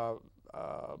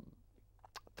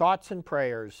thoughts and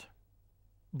prayers,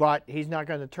 but he's not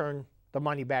going to turn the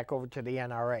money back over to the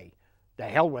NRA. The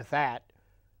hell with that.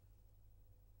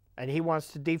 And he wants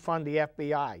to defund the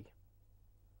FBI.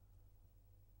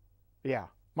 Yeah,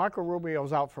 Marco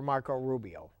Rubio's out for Marco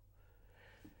Rubio.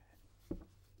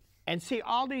 And see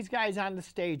all these guys on the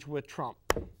stage with Trump.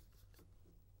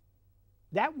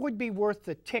 That would be worth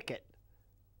the ticket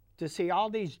to see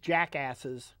all these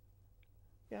jackasses.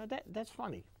 Yeah, that's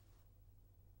funny.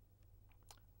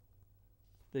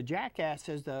 The jackass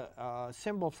is the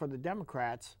symbol for the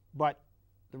Democrats, but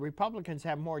the Republicans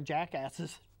have more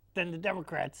jackasses than the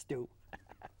Democrats do.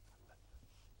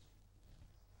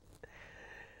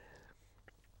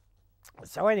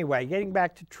 So anyway, getting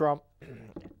back to Trump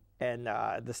and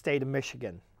the state of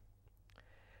Michigan.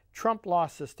 Trump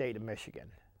lost the state of Michigan.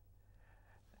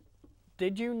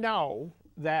 Did you know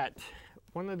that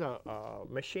one of the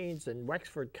machines in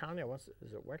Wexford County,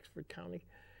 is it Wexford County,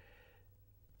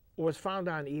 was found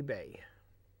on eBay?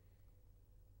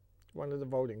 One of the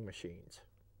voting machines.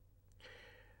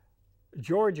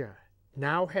 Georgia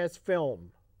now has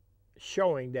film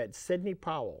showing that Sidney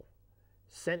Powell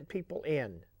sent people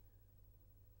in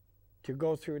to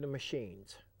go through the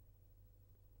machines.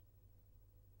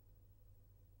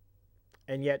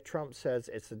 And yet Trump says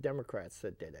it's the Democrats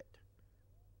that did it.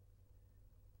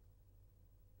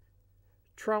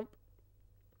 Trump,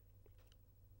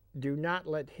 do not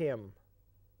let him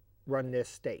run this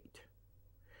state.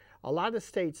 A lot of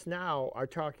states now are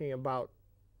talking about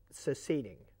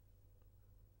seceding.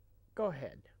 Go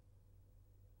ahead.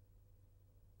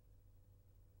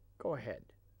 Go ahead.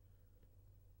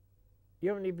 You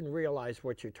don't even realize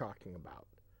what you're talking about.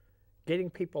 Getting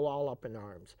people all up in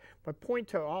arms. My point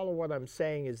to all of what I'm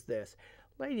saying is this.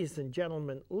 Ladies and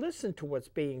gentlemen, listen to what's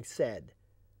being said.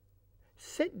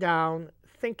 Sit down,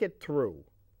 think it through.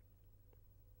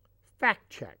 Fact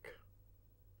check.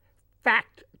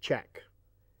 Fact check.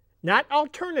 Not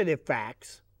alternative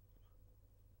facts.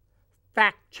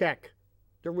 Fact check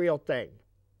the real thing.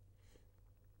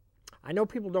 I know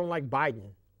people don't like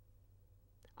Biden.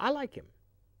 I like him.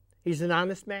 He's an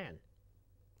honest man.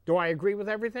 Do I agree with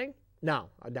everything? No,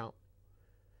 I don't.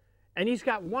 And he's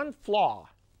got one flaw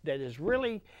that is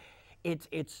really, it's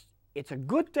a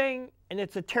good thing and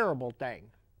it's a terrible thing.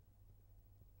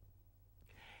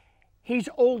 He's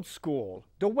old school,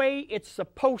 the way it's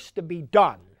supposed to be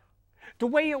done, the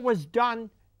way it was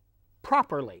done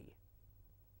properly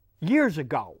years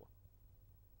ago.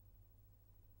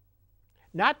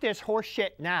 Not this horse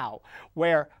shit now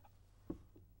where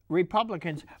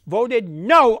Republicans voted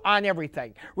no on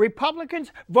everything.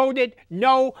 Republicans voted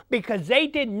no because they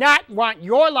did not want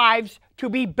your lives to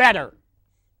be better.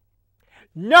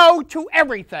 No to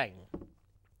everything.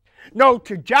 No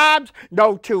to jobs,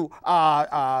 no to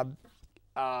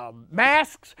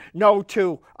masks, no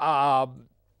to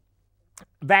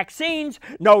vaccines,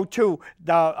 no to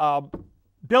the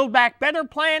Build Back Better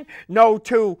plan, no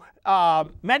to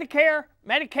Medicare,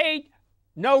 Medicaid,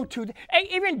 no to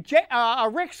even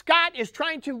Rick Scott is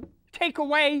trying to take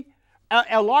away,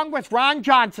 along with Ron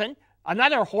Johnson,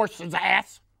 another horse's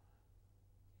ass.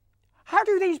 How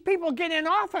do these people get in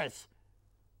office?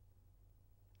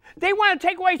 They want to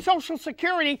take away Social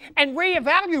Security and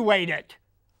reevaluate it.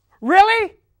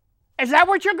 Really? Is that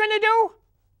what you're going to do?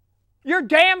 You're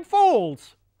damn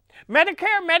fools.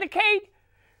 Medicare, Medicaid,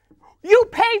 you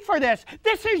pay for this.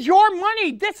 This is your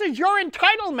money. This is your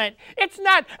entitlement. It's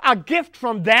not a gift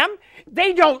from them.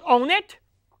 They don't own it.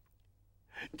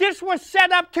 This was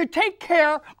set up to take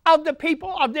care of the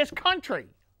people of this country.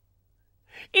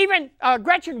 Even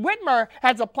Gretchen Whitmer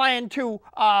has a plan to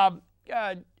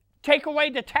take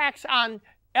away the tax on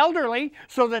elderly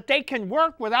so that they can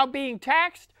work without being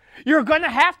taxed. You're going to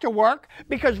have to work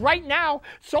because right now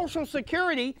Social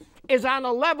Security is on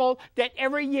a level that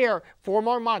every year, 4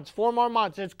 more months,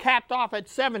 it's capped off at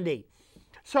 70.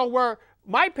 So where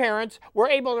my parents were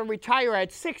able to retire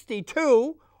at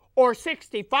 62 or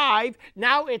 65,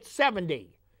 now it's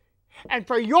 70. And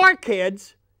for your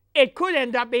kids, it could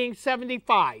end up being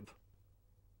 75.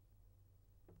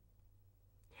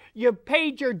 You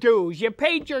paid your dues, you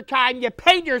paid your time, you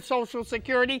paid your Social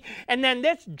Security, and then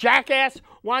this jackass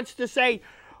wants to say,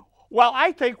 well,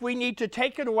 I think we need to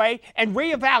take it away and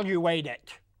reevaluate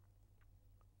it.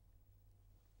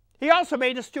 He also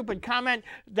made a stupid comment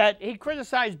that he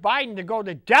criticized Biden to go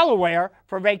to Delaware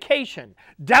for vacation.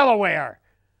 Delaware.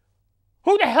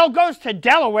 Who the hell goes to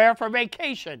Delaware for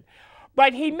vacation?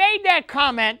 But he made that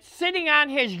comment sitting on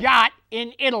his yacht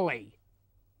in Italy.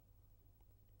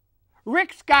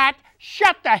 Rick Scott,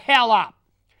 shut the hell up.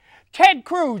 Ted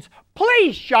Cruz,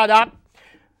 please shut up.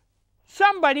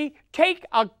 Somebody take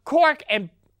a cork and,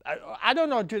 I don't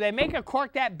know, do they make a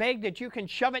cork that big that you can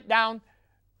shove it down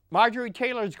Marjorie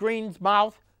Taylor Greene's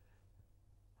mouth?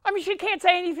 I mean, she can't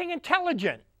say anything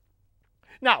intelligent.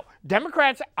 Now,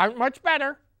 Democrats aren't much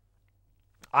better.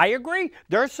 I agree.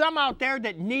 There's some out there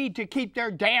that need to keep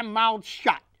their damn mouths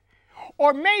shut.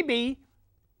 Or maybe,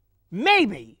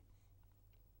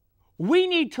 we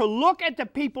need to look at the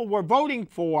people we're voting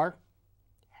for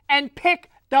and pick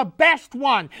the best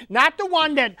one. Not the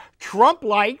one that Trump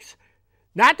likes,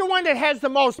 not the one that has the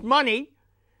most money,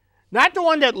 Not the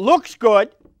one that looks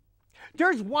good.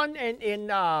 There's one in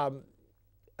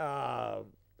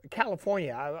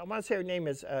California. I want to say her name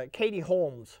is Katie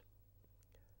Holmes.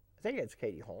 I think it's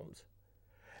Katie Holmes.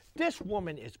 This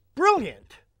woman is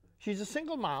brilliant. She's a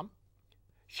single mom.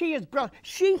 She is brilliant.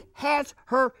 She has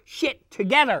her shit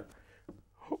together.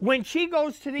 When she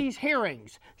goes to these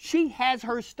hearings, she has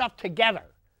her stuff together.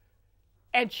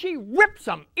 And she rips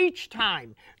them each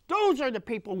time. Those are the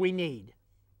people we need.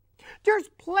 There's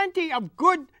plenty of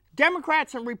good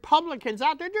Democrats and Republicans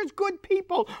out there. There's good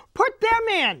people. Put them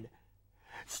in.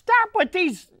 Stop with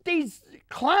these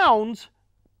clowns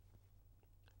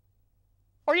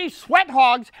or these sweat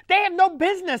hogs. They have no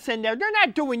business in there. They're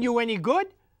not doing you any good.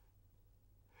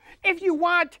 If you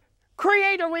want,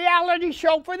 create a reality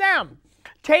show for them.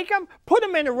 Take them, put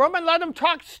them in a room, and let them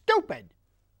talk stupid.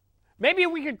 Maybe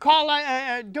we could call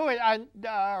do it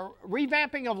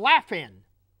revamping of Laugh-In.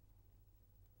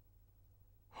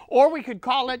 Or we could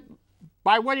call it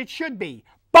by what it should be,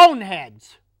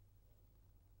 boneheads.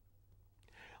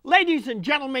 Ladies and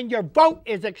gentlemen, your vote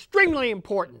is extremely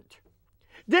important.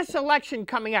 This election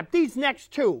coming up, these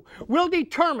next two, will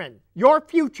determine your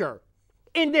future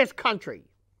in this country.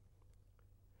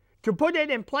 To put it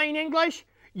in plain English,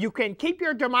 you can keep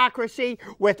your democracy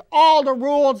with all the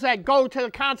rules that go to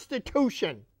the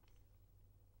Constitution.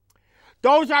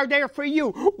 Those are there for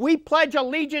you. We pledge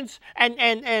allegiance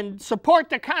and support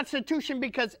the Constitution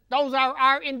because those are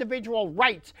our individual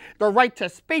rights. The right to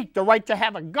speak, the right to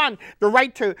have a gun, the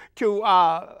right to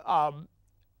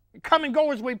come and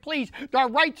go as we please, the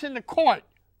rights in the court.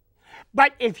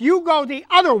 But if you go the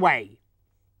other way,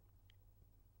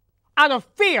 out of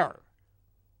fear,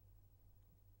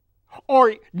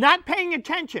 or not paying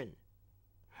attention,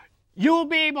 you'll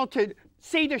be able to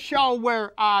see the show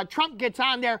where Trump gets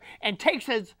on there and takes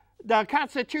the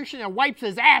Constitution and wipes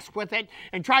his ass with it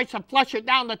and tries to flush it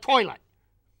down the toilet.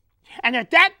 And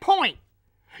at that point,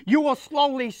 you will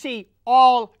slowly see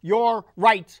all your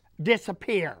rights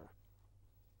disappear.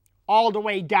 All the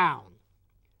way down.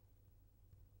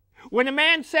 When a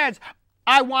man says,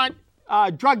 I want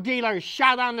drug dealers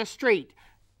shot on the street,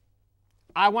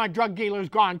 I want drug dealers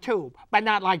gone too, but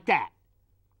not like that.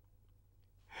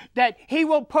 That he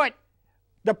will put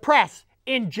the press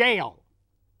in jail.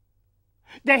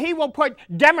 That he will put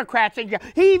Democrats in jail.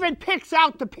 He even picks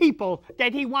out the people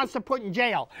that he wants to put in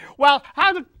jail. Well,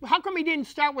 how come he didn't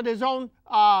start with his own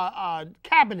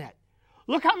cabinet?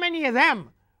 Look how many of them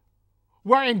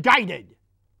were indicted.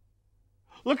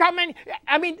 Look how many,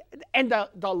 I mean, and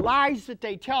the lies that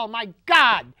they tell, my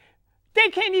God, they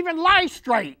can't even lie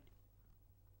straight.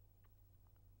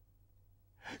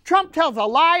 Trump tells a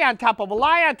lie on top of a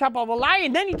lie on top of a lie,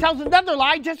 and then he tells another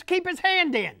lie just to keep his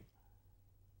hand in.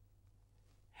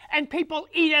 And people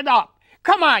eat it up.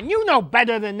 Come on, you know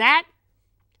better than that.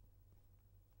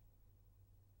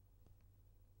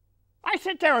 I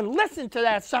sit there and listen to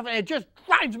that stuff, and it just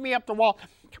drives me up the wall.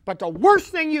 But the worst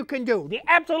thing you can do, the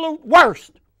absolute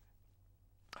worst,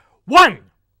 one,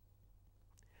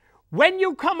 when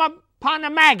you come upon a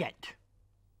maggot,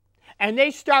 and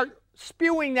they start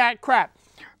spewing that crap,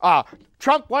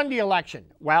 Trump won the election.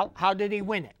 Well, how did he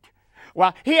win it?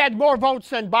 Well, he had more votes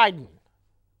than Biden.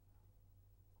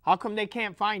 How come they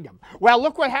can't find him? Well,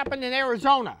 look what happened in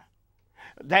Arizona.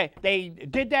 They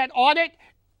did that audit,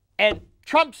 and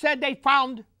Trump said they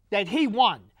found that he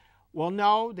won. Well,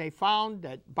 no, they found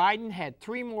that Biden had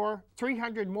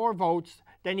 300 more votes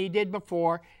than he did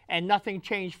before, and nothing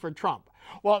changed for Trump.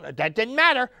 Well, that didn't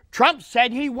matter. Trump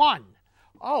said he won.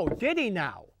 Oh, did he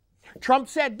now? Trump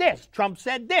said this. Trump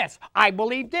said this. I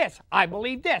believe this. I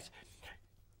believe this.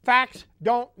 Facts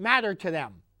don't matter to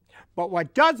them. But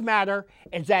what does matter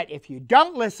is that if you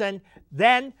don't listen,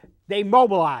 then they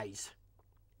mobilize.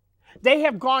 They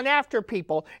have gone after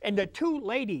people, and the two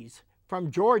ladies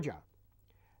from Georgia,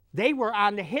 they were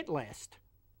on the hit list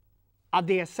of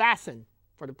the assassin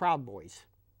for the Proud Boys.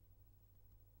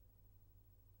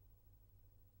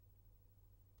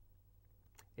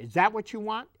 Is that what you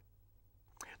want?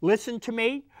 Listen to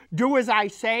me, do as I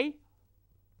say?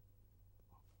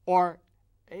 Or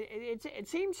it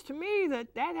seems to me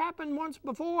that happened once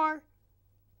before.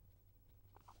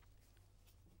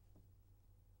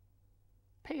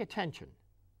 Pay attention.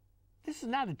 This is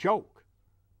not a joke.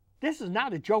 This is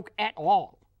not a joke at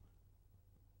all.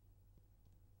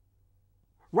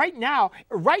 Right now,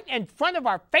 right in front of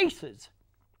our faces,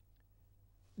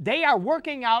 they are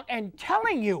working out and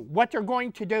telling you what they're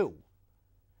going to do.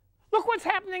 Look what's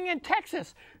happening in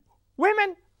Texas.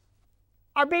 Women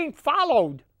are being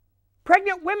followed.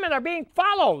 Pregnant women are being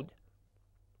followed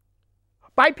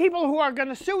by people who are going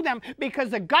to sue them because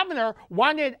the governor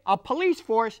wanted a police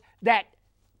force that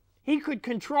he could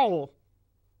control,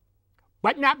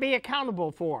 but not be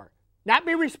accountable for, not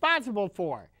be responsible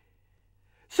for.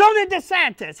 So did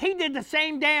DeSantis. He did the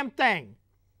same damn thing.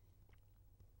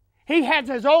 He has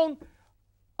his own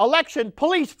election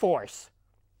police force.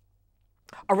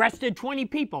 Arrested 20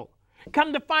 people.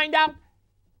 Come to find out,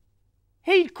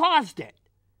 he caused it.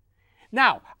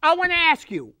 Now, I want to ask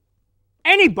you,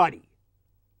 anybody,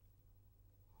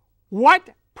 what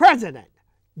president,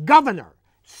 governor,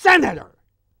 senator,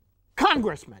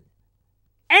 congressman,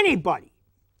 anybody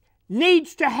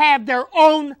needs to have their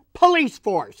own police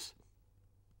force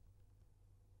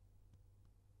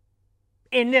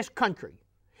in this country?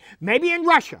 Maybe in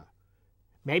Russia,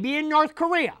 maybe in North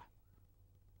Korea,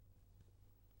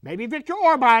 maybe Viktor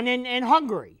Orban in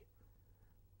Hungary.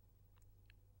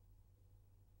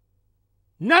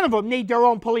 None of them need their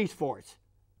own police force.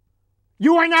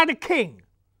 You are not a king.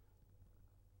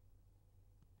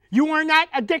 You are not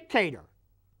a dictator.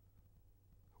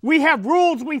 We have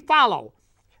rules we follow.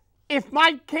 If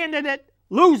my candidate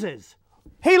loses,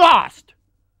 he lost.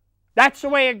 That's the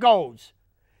way it goes.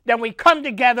 Then we come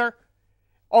together.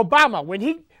 Obama, when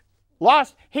he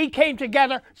lost, he came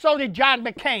together. So did John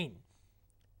McCain.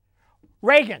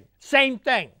 Reagan, same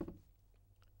thing.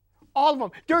 All of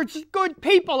them. There's good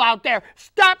people out there.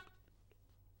 Stop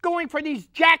going for these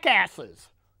jackasses.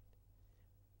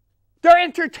 They're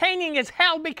entertaining as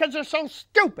hell because they're so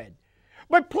stupid.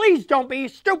 But please don't be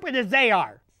as stupid as they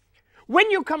are. When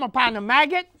you come upon a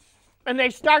maggot and they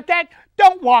start that,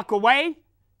 don't walk away.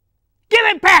 Give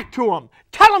it back to them.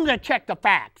 Tell them to check the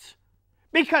facts.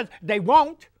 Because they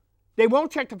won't. They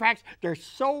won't check the facts. They're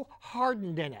so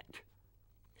hardened in it.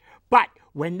 But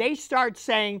when they start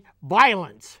saying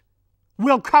violence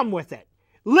will come with it,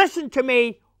 listen to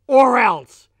me or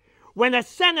else. When a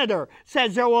senator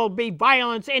says there will be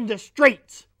violence in the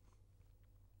streets,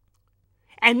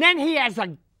 and then he has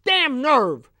a damn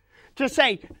nerve to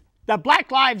say the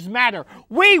Black Lives Matter.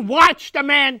 We watched a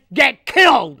man get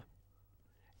killed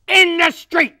in the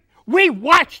street. We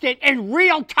watched it in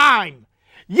real time.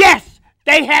 Yes,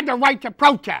 they had the right to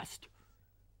protest.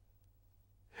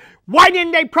 Why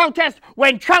didn't they protest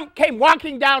when Trump came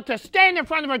walking down to stand in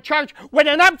front of a church with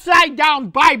an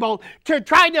upside-down Bible to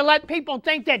try to let people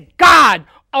think that God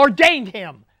ordained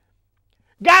him?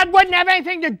 God wouldn't have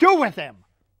anything to do with him.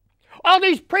 All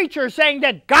these preachers saying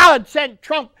that God sent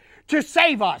Trump to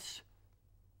save us.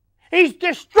 He's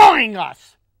destroying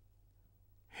us.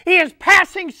 He is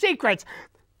passing secrets.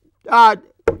 Tucker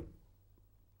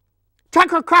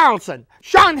Carlson,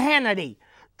 Sean Hannity,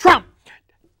 Trump,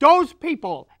 those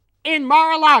people in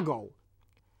Mar-a-Lago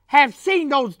have seen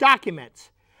those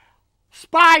documents.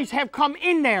 Spies have come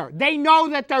in there. They know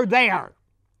that they're there.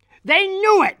 They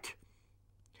knew it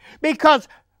because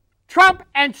Trump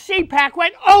and CPAC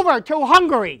went over to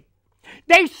Hungary.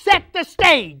 They set the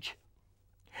stage.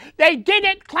 They did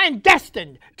it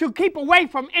clandestine to keep away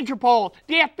from Interpol,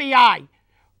 the FBI,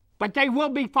 but they will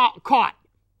be caught.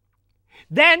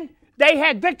 Then they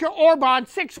had Viktor Orban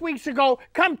 6 weeks ago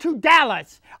come to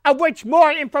Dallas, of which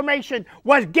more information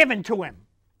was given to him.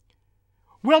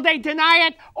 Will they deny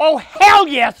it? Oh, hell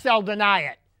yes, they'll deny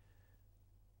it.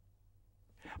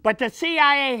 But the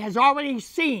CIA has already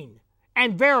seen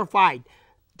and verified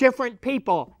different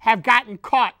people have gotten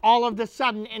caught all of a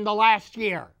sudden in the last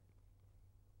year.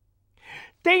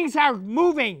 Things are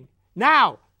moving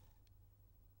now.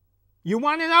 You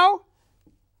want to know?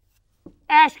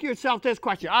 Ask yourself this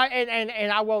question,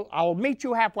 and I will meet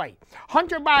you halfway.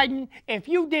 Hunter Biden, if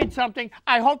you did something,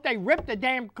 I hope they rip the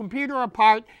damn computer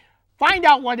apart, find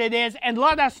out what it is, and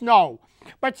let us know.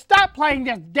 But stop playing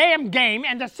this damn game,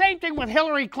 and the same thing with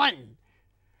Hillary Clinton.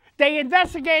 They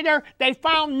investigated her, they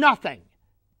found nothing.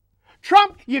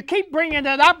 Trump, you keep bringing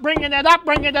it up, bringing it up,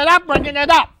 bringing it up, bringing it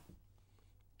up.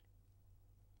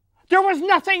 There was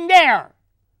nothing there.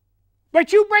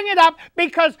 But you bring it up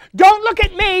because don't look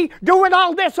at me doing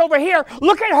all this over here.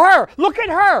 Look at her. Look at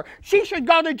her. She should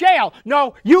go to jail.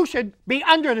 No, you should be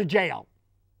under the jail.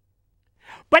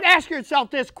 But ask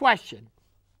yourself this question.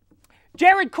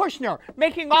 Jared Kushner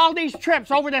making all these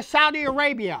trips over to Saudi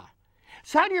Arabia.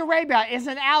 Saudi Arabia is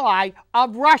an ally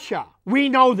of Russia. We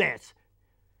know this.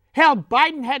 Hell,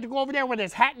 Biden had to go over there with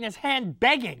his hat in his hand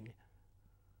begging.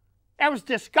 That was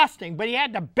disgusting, but he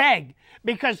had to beg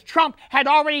because Trump had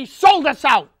already sold us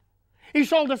out. He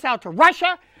sold us out to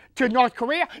Russia, to North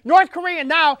Korea. North Korea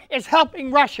now is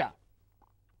helping Russia.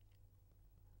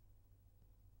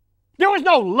 There was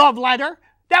no love letter.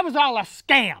 That was all a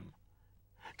scam.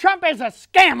 Trump is a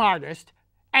scam artist,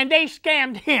 and they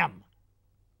scammed him.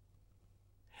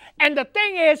 And the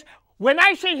thing is, when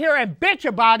I sit here and bitch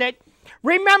about it,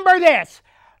 remember this.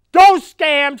 Those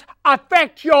scams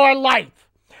affect your life.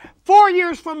 4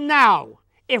 years from now,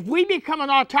 if we become an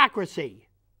autocracy,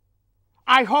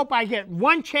 I hope I get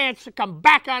one chance to come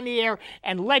back on the air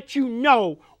and let you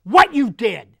know what you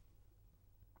did.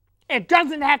 It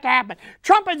doesn't have to happen.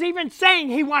 Trump is even saying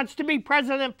he wants to be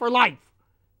president for life.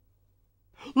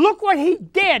 Look what he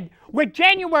did with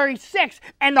January 6th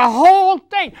and the whole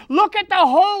thing. Look at the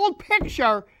whole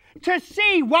picture to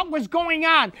see what was going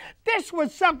on. This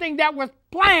was something that was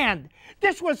planned.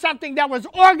 This was something that was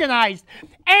organized.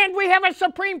 And we have a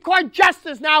Supreme Court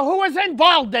justice now who was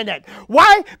involved in it.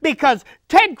 Why? Because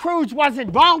Ted Cruz was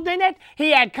involved in it.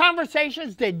 He had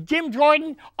conversations, did Jim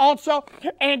Jordan also,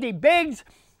 Andy Biggs,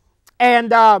 and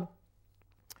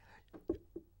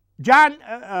John,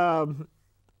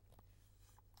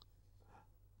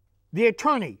 the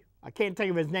attorney. I can't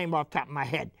think of his name off the top of my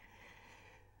head.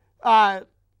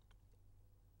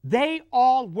 They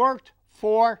all worked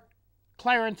for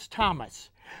Clarence Thomas.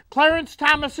 Clarence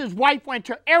Thomas's wife went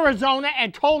to Arizona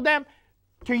and told them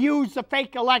to use the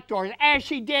fake electors, as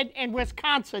she did in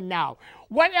Wisconsin now.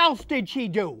 What else did she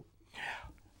do?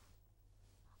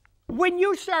 When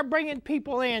you start bringing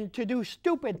people in to do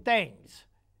stupid things,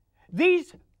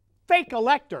 these fake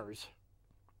electors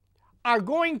are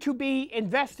going to be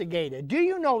investigated. Do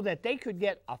you know that they could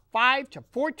get a 5 to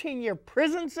 14-year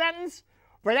prison sentence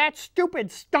for that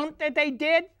stupid stunt that they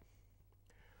did?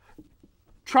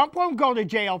 Trump won't go to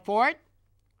jail for it.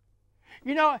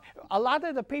 You know, a lot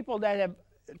of the people that have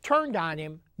turned on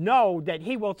him know that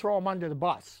he will throw them under the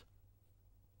bus.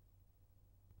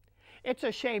 It's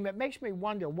a shame. It makes me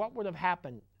wonder what would have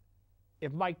happened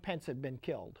if Mike Pence had been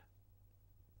killed.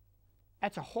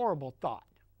 That's a horrible thought.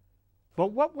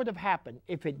 But what would have happened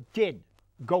if it did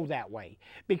go that way?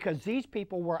 Because these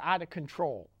people were out of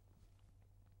control.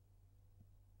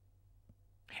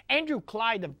 Andrew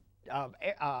Clyde of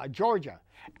Georgia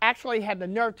actually had the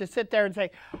nerve to sit there and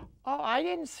say, "Oh, I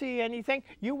didn't see anything."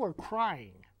 You were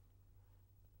crying.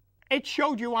 It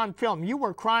showed you on film. You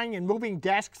were crying and moving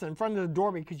desks in front of the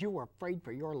door because you were afraid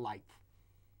for your life.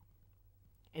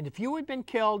 And if you had been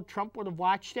killed, Trump would have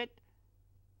watched it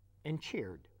and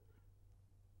cheered.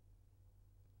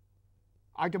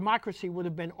 Our democracy would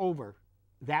have been over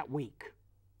that week.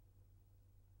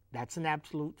 That's an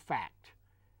absolute fact.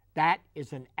 That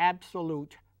is an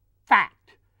absolute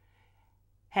fact.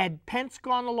 Had Pence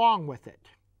gone along with it,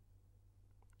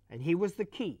 and he was the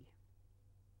key,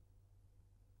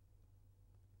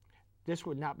 this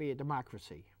would not be a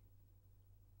democracy.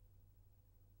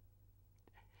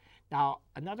 Now,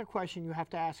 another question you have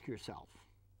to ask yourself.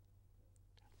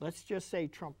 Let's just say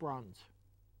Trump runs.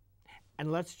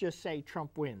 And let's just say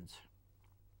Trump wins.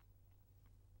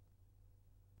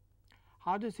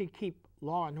 How does he keep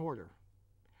law and order?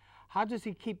 How does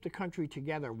he keep the country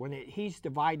together when he's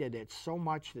divided it so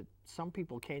much that some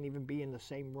people can't even be in the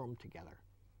same room together?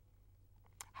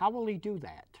 How will he do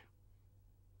that?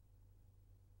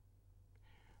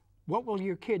 What will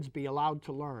your kids be allowed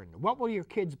to learn? What will your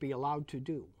kids be allowed to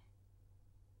do?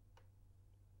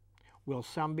 Will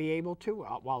some be able to,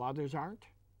 while others aren't?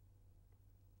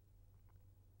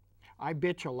 I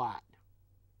bitch a lot.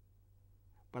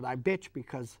 But I bitch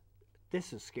because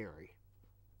this is scary.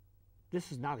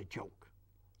 This is not a joke.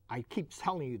 I keep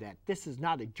telling you that. This is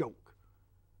not a joke.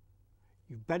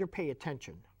 You better pay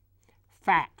attention.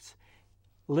 Facts.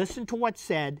 Listen to what's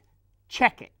said.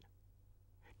 Check it.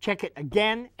 Check it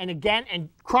again and again and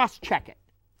cross-check it.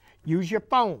 Use your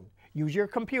phone. Use your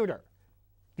computer.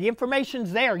 The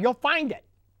information's there. You'll find it.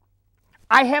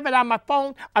 I have it on my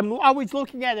phone. I'm always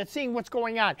looking at it, seeing what's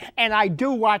going on. And I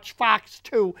do watch Fox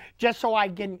too, just so I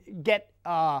can get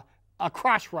a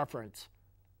cross-reference.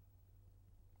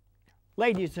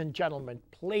 Ladies and gentlemen,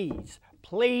 please,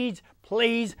 please,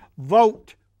 please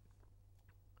vote.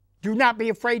 Do not be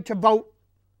afraid to vote.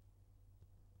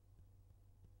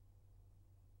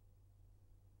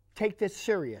 Take this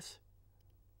serious.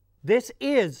 This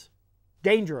is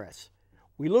dangerous.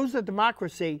 We lose the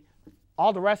democracy,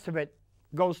 all the rest of it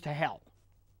goes to hell.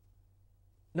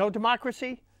 No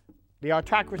democracy, the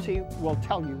autocracy will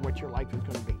tell you what your life is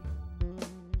going to be.